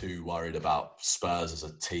not too worried about Spurs as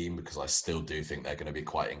a team because I still do think they're going to be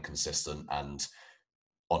quite inconsistent, and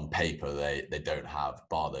on paper they don't have,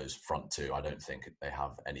 bar those front two, I don't think they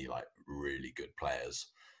have any like really good players.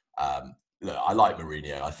 Look, I like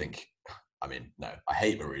Mourinho. I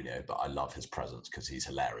hate Mourinho, but I love his presence because he's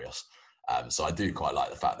hilarious. So I do quite like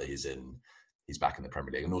the fact that he's back in the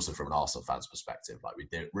Premier League, and also from an Arsenal fan's perspective, like we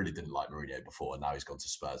really didn't like Mourinho before, and now he's gone to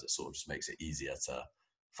Spurs. It sort of just makes it easier to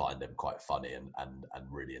find him quite funny and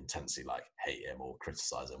really intensely like hate him or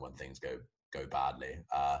criticize him when things go badly.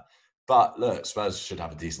 But look, Spurs should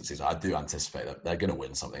have a decent season. I do anticipate that they're going to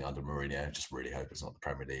win something under Mourinho. Just really hope it's not the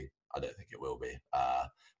Premier League. I don't think it will be.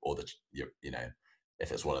 Or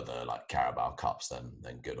if it's one of the like Carabao Cups, then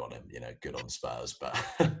good on him. Good on Spurs. But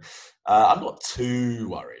I'm not too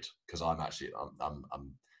worried because I'm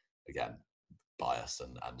again biased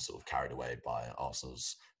and sort of carried away by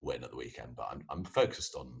Arsenal's win at the weekend. But I'm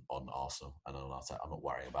focused on Arsenal and on Arteta. I'm not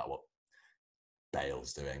worrying about what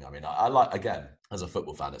Bale's doing. I mean, I like, again, as a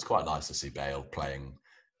football fan, it's quite nice to see Bale playing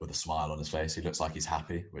with a smile on his face. He looks like he's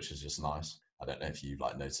happy, which is just nice. I don't know if you've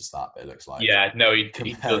like noticed that, but it looks like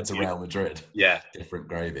compared to Real Madrid, different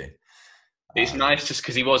gravy. It's nice just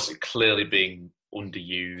because he was clearly being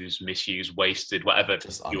underused, misused, wasted, whatever.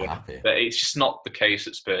 Just unhappy. But it's just not the case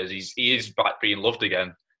at Spurs. He is back being loved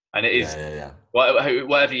again, and it is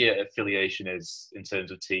whatever your affiliation is in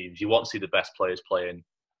terms of teams, you want to see the best players playing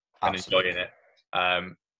and enjoying it.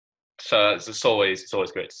 So it's always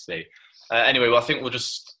great to see. Anyway, well, I think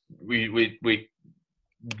we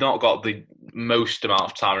not got the most amount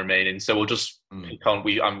of time remaining, so we'll just pick on.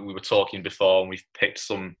 We were talking before, and we've picked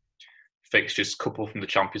some fixtures, couple from the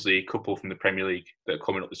Champions League, couple from the Premier League that are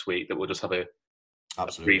coming up this week that we'll just have a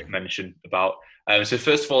brief mention about. So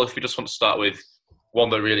first of all, if we just want to start with one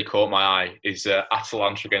that really caught my eye is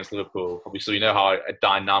Atalanta against Liverpool. Obviously, you know how a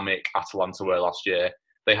dynamic Atalanta were last year.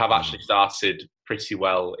 They have actually started pretty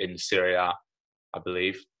well in Serie A, I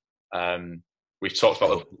believe. We've talked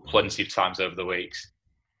about them plenty of times over the weeks.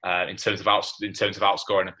 In terms of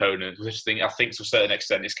outscoring opponents, I think to a certain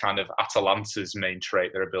extent it's kind of Atalanta's main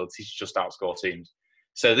trait, their ability to just outscore teams.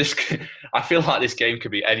 So I feel like this game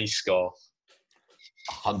could be any score.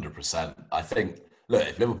 100%. I think, look,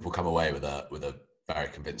 if Liverpool come away with a very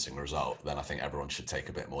convincing result, then I think everyone should take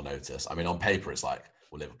a bit more notice. I mean, on paper it's like,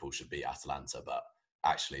 well, Liverpool should beat Atalanta, but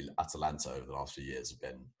actually Atalanta over the last few years have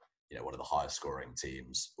been, one of the highest scoring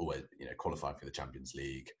teams, always, qualifying for the Champions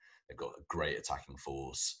League. They've got a great attacking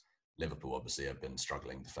force. Liverpool obviously have been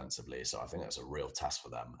struggling defensively, so I think that's a real test for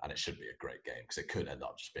them, and it should be a great game because it could end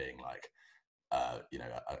up just being like, a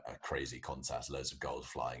crazy contest, loads of goals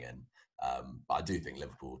flying in. But I do think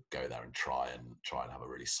Liverpool go there and try and have a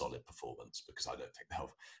really solid performance because I don't think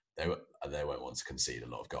they won't want to concede a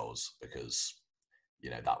lot of goals because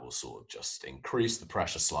that will sort of just increase the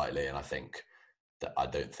pressure slightly, and I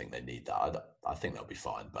don't think they need that. I think they'll be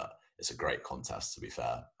fine, but it's a great contest, to be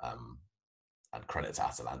fair. And credit to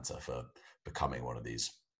Atalanta for becoming one of these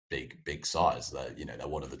big sides. They're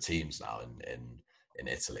one of the teams now in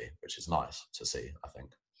Italy, which is nice to see, I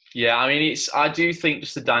think. Yeah, I mean, I do think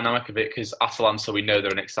just the dynamic of it, because Atalanta, we know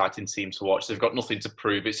they're an exciting team to watch. They've got nothing to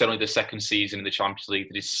prove. It's only the second season in the Champions League.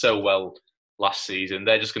 They did so well last season.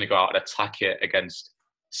 They're just going to go out and attack it against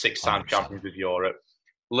six-time 100%. Champions of Europe.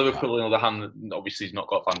 Liverpool, on the other hand, obviously has not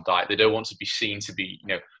got Van Dijk. They don't want to be seen to be,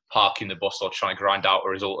 parking the bus or trying to grind out a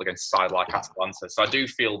result against a side like Atalanta. So I do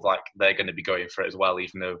feel like they're going to be going for it as well,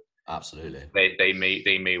 even though absolutely they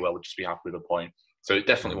may well just be happy with a point. So it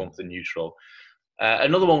definitely wants the neutral.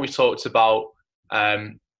 Another one we talked about.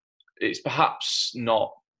 It's perhaps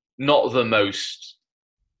not the most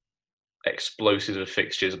explosive of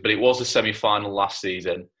fixtures, but it was the semi-final last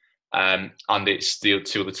season, and it's the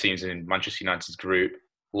two other teams in Manchester United's group.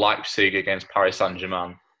 Leipzig against Paris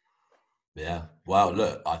Saint-Germain. Yeah. Well,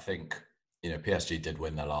 look, I think, PSG did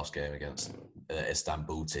win their last game against the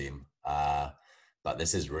Istanbul team. But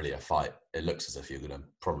this is really a fight. It looks as if you're going to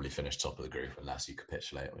probably finish top of the group unless you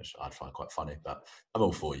capitulate, which I'd find quite funny. But I'm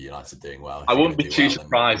all for United doing well. I wouldn't be too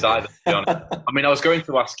surprised either, to be honest. I mean, I was going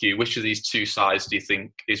to ask you, which of these two sides do you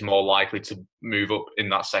think is more likely to move up in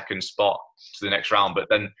that second spot to the next round? But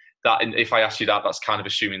then if I ask you that, that's kind of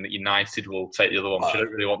assuming that United will take the other one, which I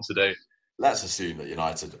don't really want to do. Let's assume that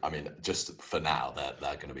United, I mean, just for now,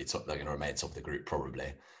 they're going to be top. They're going to remain top of the group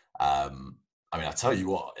probably. I mean, I tell you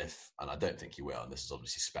what, and I don't think you will, and this is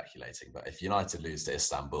obviously speculating, but if United lose to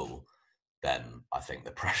Istanbul, then I think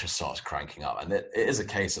the pressure starts cranking up. And it is a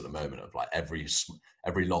case at the moment of like every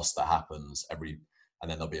loss that happens, and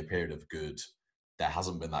then there'll be a period of good. There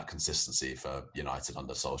hasn't been that consistency for United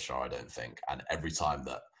under Solskjaer, I don't think. And every time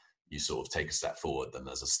that you sort of take a step forward, then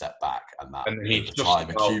there's a step back, and that And he over time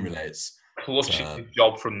accumulates. Clutching his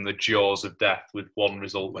job from the jaws of death with one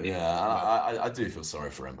result. I do feel sorry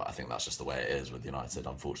for him, but I think that's just the way it is with United,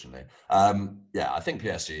 unfortunately. I think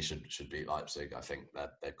PSG should beat Leipzig. I think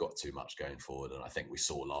that they've got too much going forward, and I think we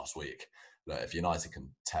saw last week that if United can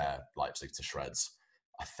tear Leipzig to shreds,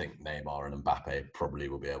 I think Neymar and Mbappe probably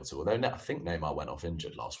will be able to. Although I think Neymar went off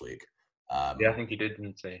injured last week. I think he did,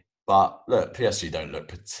 didn't he? But look, PSG don't look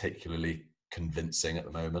particularly convincing at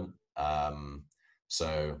the moment.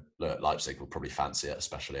 So look, Leipzig will probably fancy it,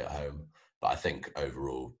 especially at home. But I think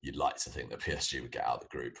overall, you'd like to think that PSG would get out of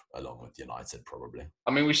the group along with United, probably.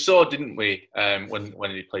 I mean, we saw, didn't we,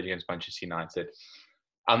 when he played against Manchester United?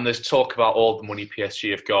 And there's talk about all the money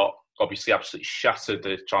PSG have got. Obviously, absolutely shattered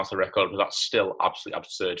the transfer record, but that's still absolutely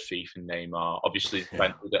absurd fee for Neymar. Obviously,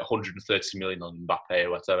 spent 130 million on Mbappe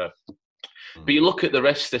or whatever. But you look at the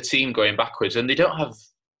rest of the team going backwards, and they don't have,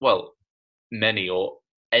 many or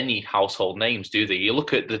any household names, do they? You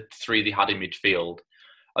look at the three they had in midfield,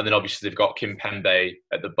 and then obviously they've got Kimpembe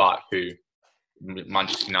at the back, who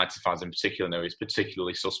Manchester United fans in particular know is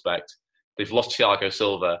particularly suspect. They've lost Thiago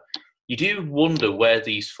Silva. You do wonder where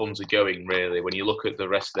these funds are going, really, when you look at the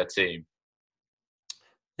rest of their team.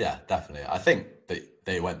 Yeah, definitely. I think that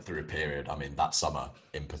they went through a period, that summer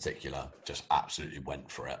in particular, just absolutely went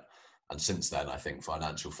for it. And since then, I think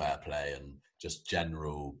financial fair play and just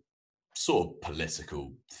general sort of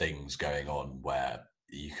political things going on where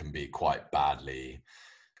you can be quite badly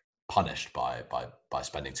punished by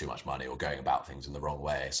spending too much money or going about things in the wrong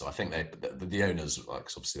way. So I think the owners,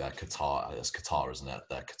 obviously they're Qatar, it's Qatar, isn't it?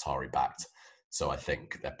 They're Qatari backed. So I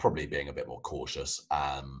think they're probably being a bit more cautious.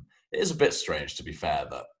 It is a bit strange, to be fair,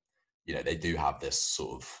 that, they do have this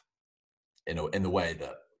sort of, in the way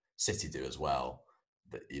that City do as well,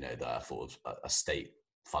 that, they're sort of a state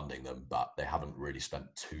funding them, but they haven't really spent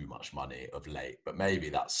too much money of late. But maybe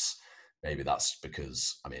that's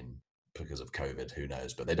because of COVID, who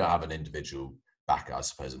knows? But they don't have an individual backer, I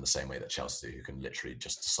suppose, in the same way that Chelsea do, who can literally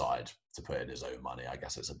just decide to put in his own money. I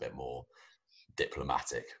guess it's a bit more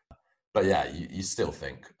diplomatic. But yeah, you still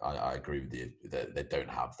think, I agree with you, that they don't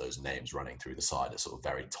have those names running through the side. It's sort of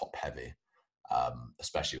very top heavy,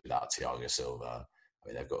 especially without Thiago Silva.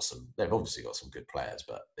 They've obviously got some good players,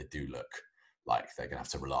 but they do look like they're going to have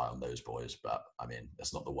to rely on those boys. But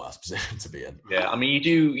it's not the worst position to be in. Yeah,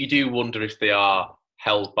 you do wonder if they are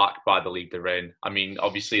held back by the league they're in.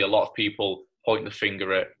 Obviously, a lot of people point the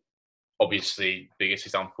finger at, obviously, biggest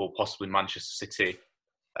example, possibly Manchester City.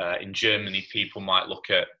 In Germany, people might look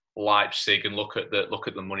at Leipzig and look at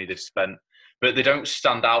the money they've spent, but they don't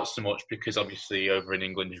stand out so much because obviously over in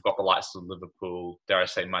England you've got the likes of Liverpool, dare I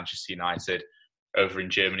say Manchester United. Over in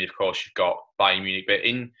Germany, of course, you've got Bayern Munich, but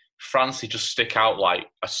in France they just stick out like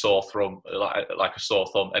a sore thumb, like a sore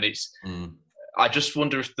thumb. And it's, I just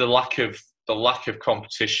wonder if the lack of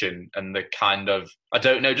competition and the kind of, I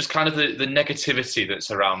don't know, just kind of the negativity that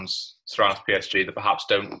surrounds PSG that perhaps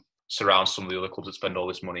don't surround some of the other clubs that spend all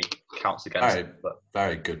this money counts against them.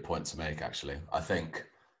 Very good point to make, actually. I think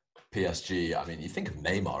PSG, you think of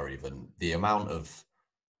Neymar even, the amount of,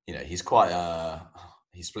 he's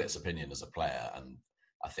he splits opinion as a player, and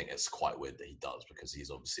I think it's quite weird that he does because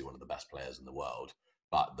he's obviously one of the best players in the world.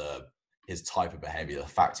 But his type of behaviour, the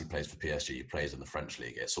fact he plays for PSG, he plays in the French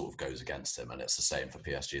league, it sort of goes against him, and it's the same for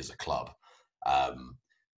PSG as a club.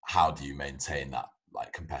 How do you maintain that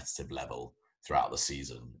competitive level throughout the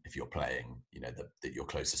season if you're playing, that your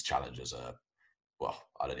closest challengers are,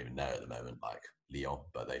 I don't even know at the moment, like Lyon,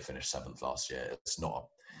 but they finished 7th last year. It's not,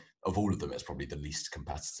 of all of them, it's probably the least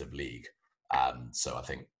competitive league. So I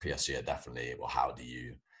think PSG are definitely, how do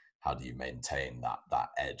you maintain that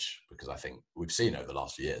edge? Because I think we've seen over the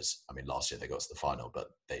last few years, last year they got to the final, but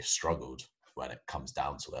they've struggled when it comes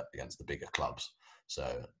down to it against the bigger clubs.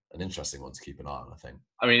 So an interesting one to keep an eye on, I think.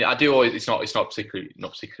 I do always, it's not particularly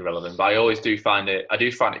relevant, but I do find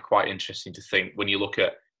it quite interesting to think when you look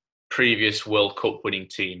at previous World Cup winning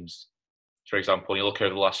teams. For example, when you look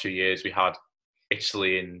over the last few years, we had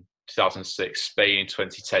Italy in 2006, Spain in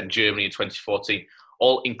 2010, Germany in 2014,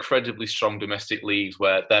 all incredibly strong domestic leagues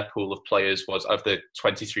where their pool of players was, of the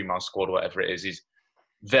 23-man squad or whatever it is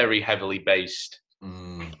very heavily based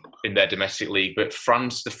in their domestic league. But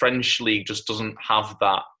the French league just doesn't have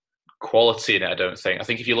that quality in it, I don't think. I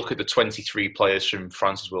think if you look at the 23 players from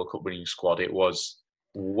France's World Cup winning squad, it was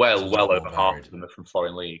well over half of them are from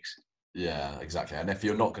foreign leagues. Yeah, exactly. And if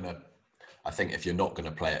you're not going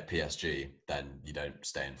to play at PSG, then you don't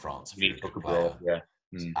stay in France. You need a good player. Yeah.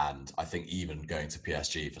 And I think even going to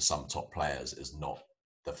PSG for some top players is not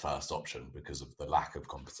the first option because of the lack of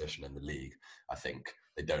competition in the league. I think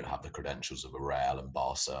they don't have the credentials of a Real and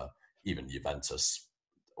Barca even Juventus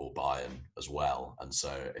or Bayern as well. And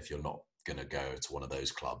so if you're not going to go to one of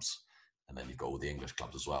those clubs, and then you've got all the English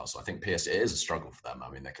clubs as well. So I think PSG, it is a struggle for them. I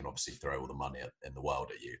mean, they can obviously throw all the money in the world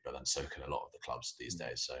at you, but then so can a lot of the clubs these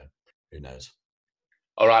days. So who knows?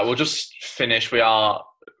 All right, we'll just finish. We are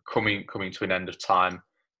coming to an end of time.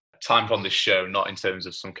 Time on this show, not in terms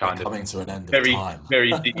of some kind coming to an end of time.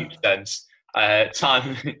 very deep sense.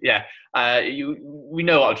 Time, yeah. We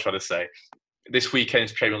know what I'm trying to say. This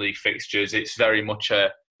weekend's Premier League fixtures, it's very much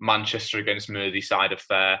a Manchester against Merseyside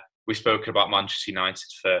affair. We've spoken about Manchester United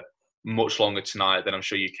for much longer tonight than I'm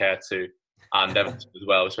sure you care to, and Everton as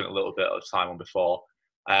well. We spent a little bit of time on before.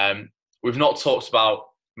 We've not talked about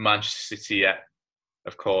Manchester City yet.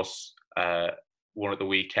 Of course, won at the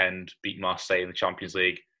weekend, beat Marseille in the Champions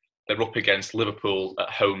League. They're up against Liverpool at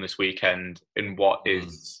home this weekend in what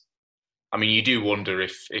is... I mean, you do wonder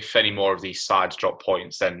if any more of these sides drop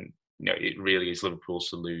points, then it really is Liverpool's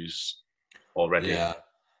to lose already. Yeah.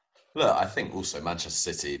 Look, I think also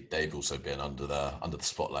Manchester City, they've also been under the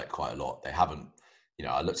spotlight quite a lot. They haven't,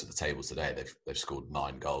 I looked at the table today, they've scored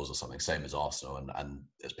 9 goals or something, same as Arsenal, and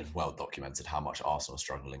it's been well documented how much Arsenal are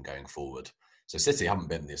struggling going forward. So City haven't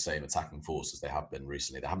been the same attacking force as they have been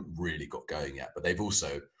recently. They haven't really got going yet, but they've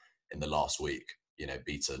also, in the last week,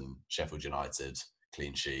 beaten Sheffield United,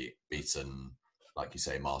 clean sheet, beaten, like you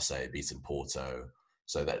say, Marseille, beaten Porto.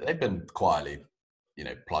 So they've been quietly,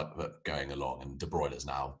 going along, and De Bruyne is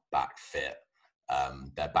now back fit.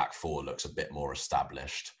 Their back four looks a bit more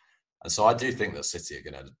established. And so I do think that City are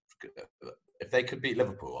going to, if they could beat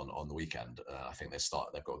Liverpool on the weekend, I think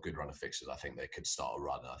they've got a good run of fixtures. I think they could start a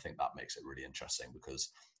run. And I think that makes it really interesting because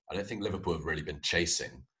I don't think Liverpool have really been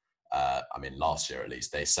chasing. Last year at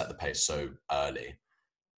least, they set the pace so early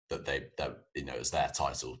that it was their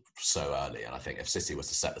title so early. And I think if City was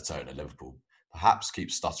to set the tone and Liverpool perhaps keep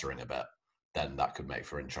stuttering a bit, then that could make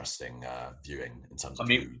for interesting viewing in terms of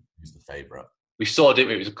who's the favourite. We saw, didn't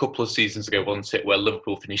we? It was a couple of seasons ago, wasn't it, where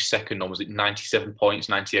Liverpool finished second on, was it 97 points,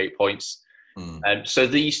 98 points? So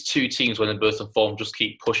these two teams, when they're both in form, just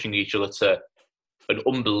keep pushing each other to an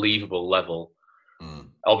unbelievable level.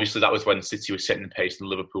 Obviously, that was when City was setting the pace and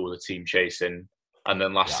Liverpool were the team chasing. And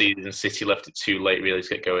then last season, City left it too late really to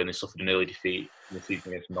get going. They suffered an early defeat in the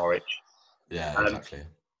season against Norwich. Yeah, exactly.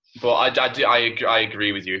 But I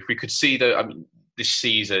agree with you. If we could see this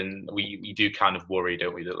season, we do kind of worry,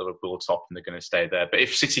 don't we, that Liverpool are top and they're going to stay there. But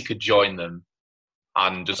if City could join them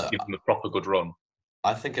and just give them a proper good run,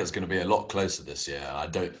 I think it's going to be a lot closer this year.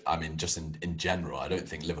 Just in general, I don't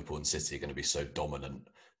think Liverpool and City are going to be so dominant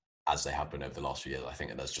as they have been over the last few years. I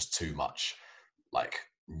think that there's just too much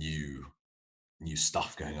new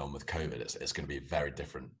stuff going on with COVID. It's going to be a very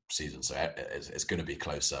different season. So it's going to be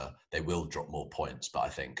closer. They will drop more points, but I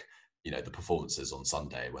think, the performances on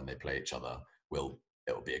Sunday when they play each other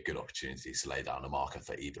it will be a good opportunity to lay down a marker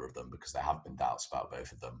for either of them because there have been doubts about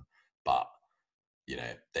both of them. But,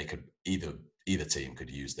 they could either team could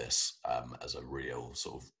use this as a real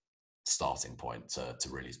sort of starting point to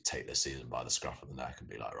really take this season by the scruff of the neck and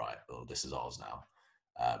be like, right, well, this is ours now.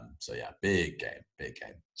 Big game.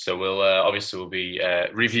 So we'll be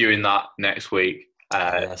reviewing that next week.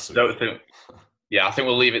 I think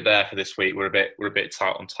we'll leave it there for this week. We're a bit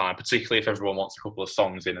tight on time, particularly if everyone wants a couple of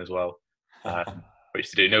songs in as well, which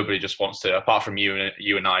to do. Nobody just wants to, apart from you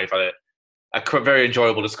and I, have had a very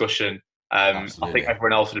enjoyable discussion. I think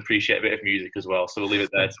everyone else would appreciate a bit of music as well. So we'll leave it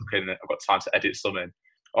there. I've got time to edit some in.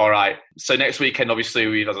 All right. So next weekend, obviously,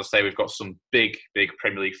 we've got some big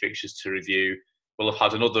Premier League fixtures to review. We'll have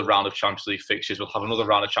had another round of Champions League fixtures. We'll have another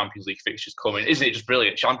round of Champions League fixtures coming. Isn't it just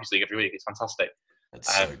brilliant? Champions League every week. It's fantastic.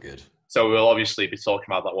 It's so good. So we'll obviously be talking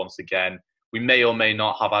about that once again. We may or may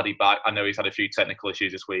not have Addy back. I know he's had a few technical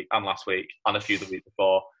issues this week and last week and a few the week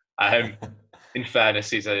before. In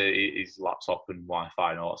fairness, his laptop and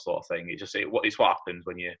Wi-Fi and all that sort of thing. It's what happens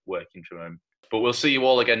when you're working from home. But we'll see you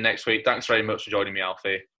all again next week. Thanks very much for joining me,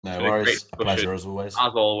 Alfie. No worries. A pleasure as always.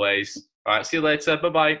 As always. All right, see you later. Bye-bye.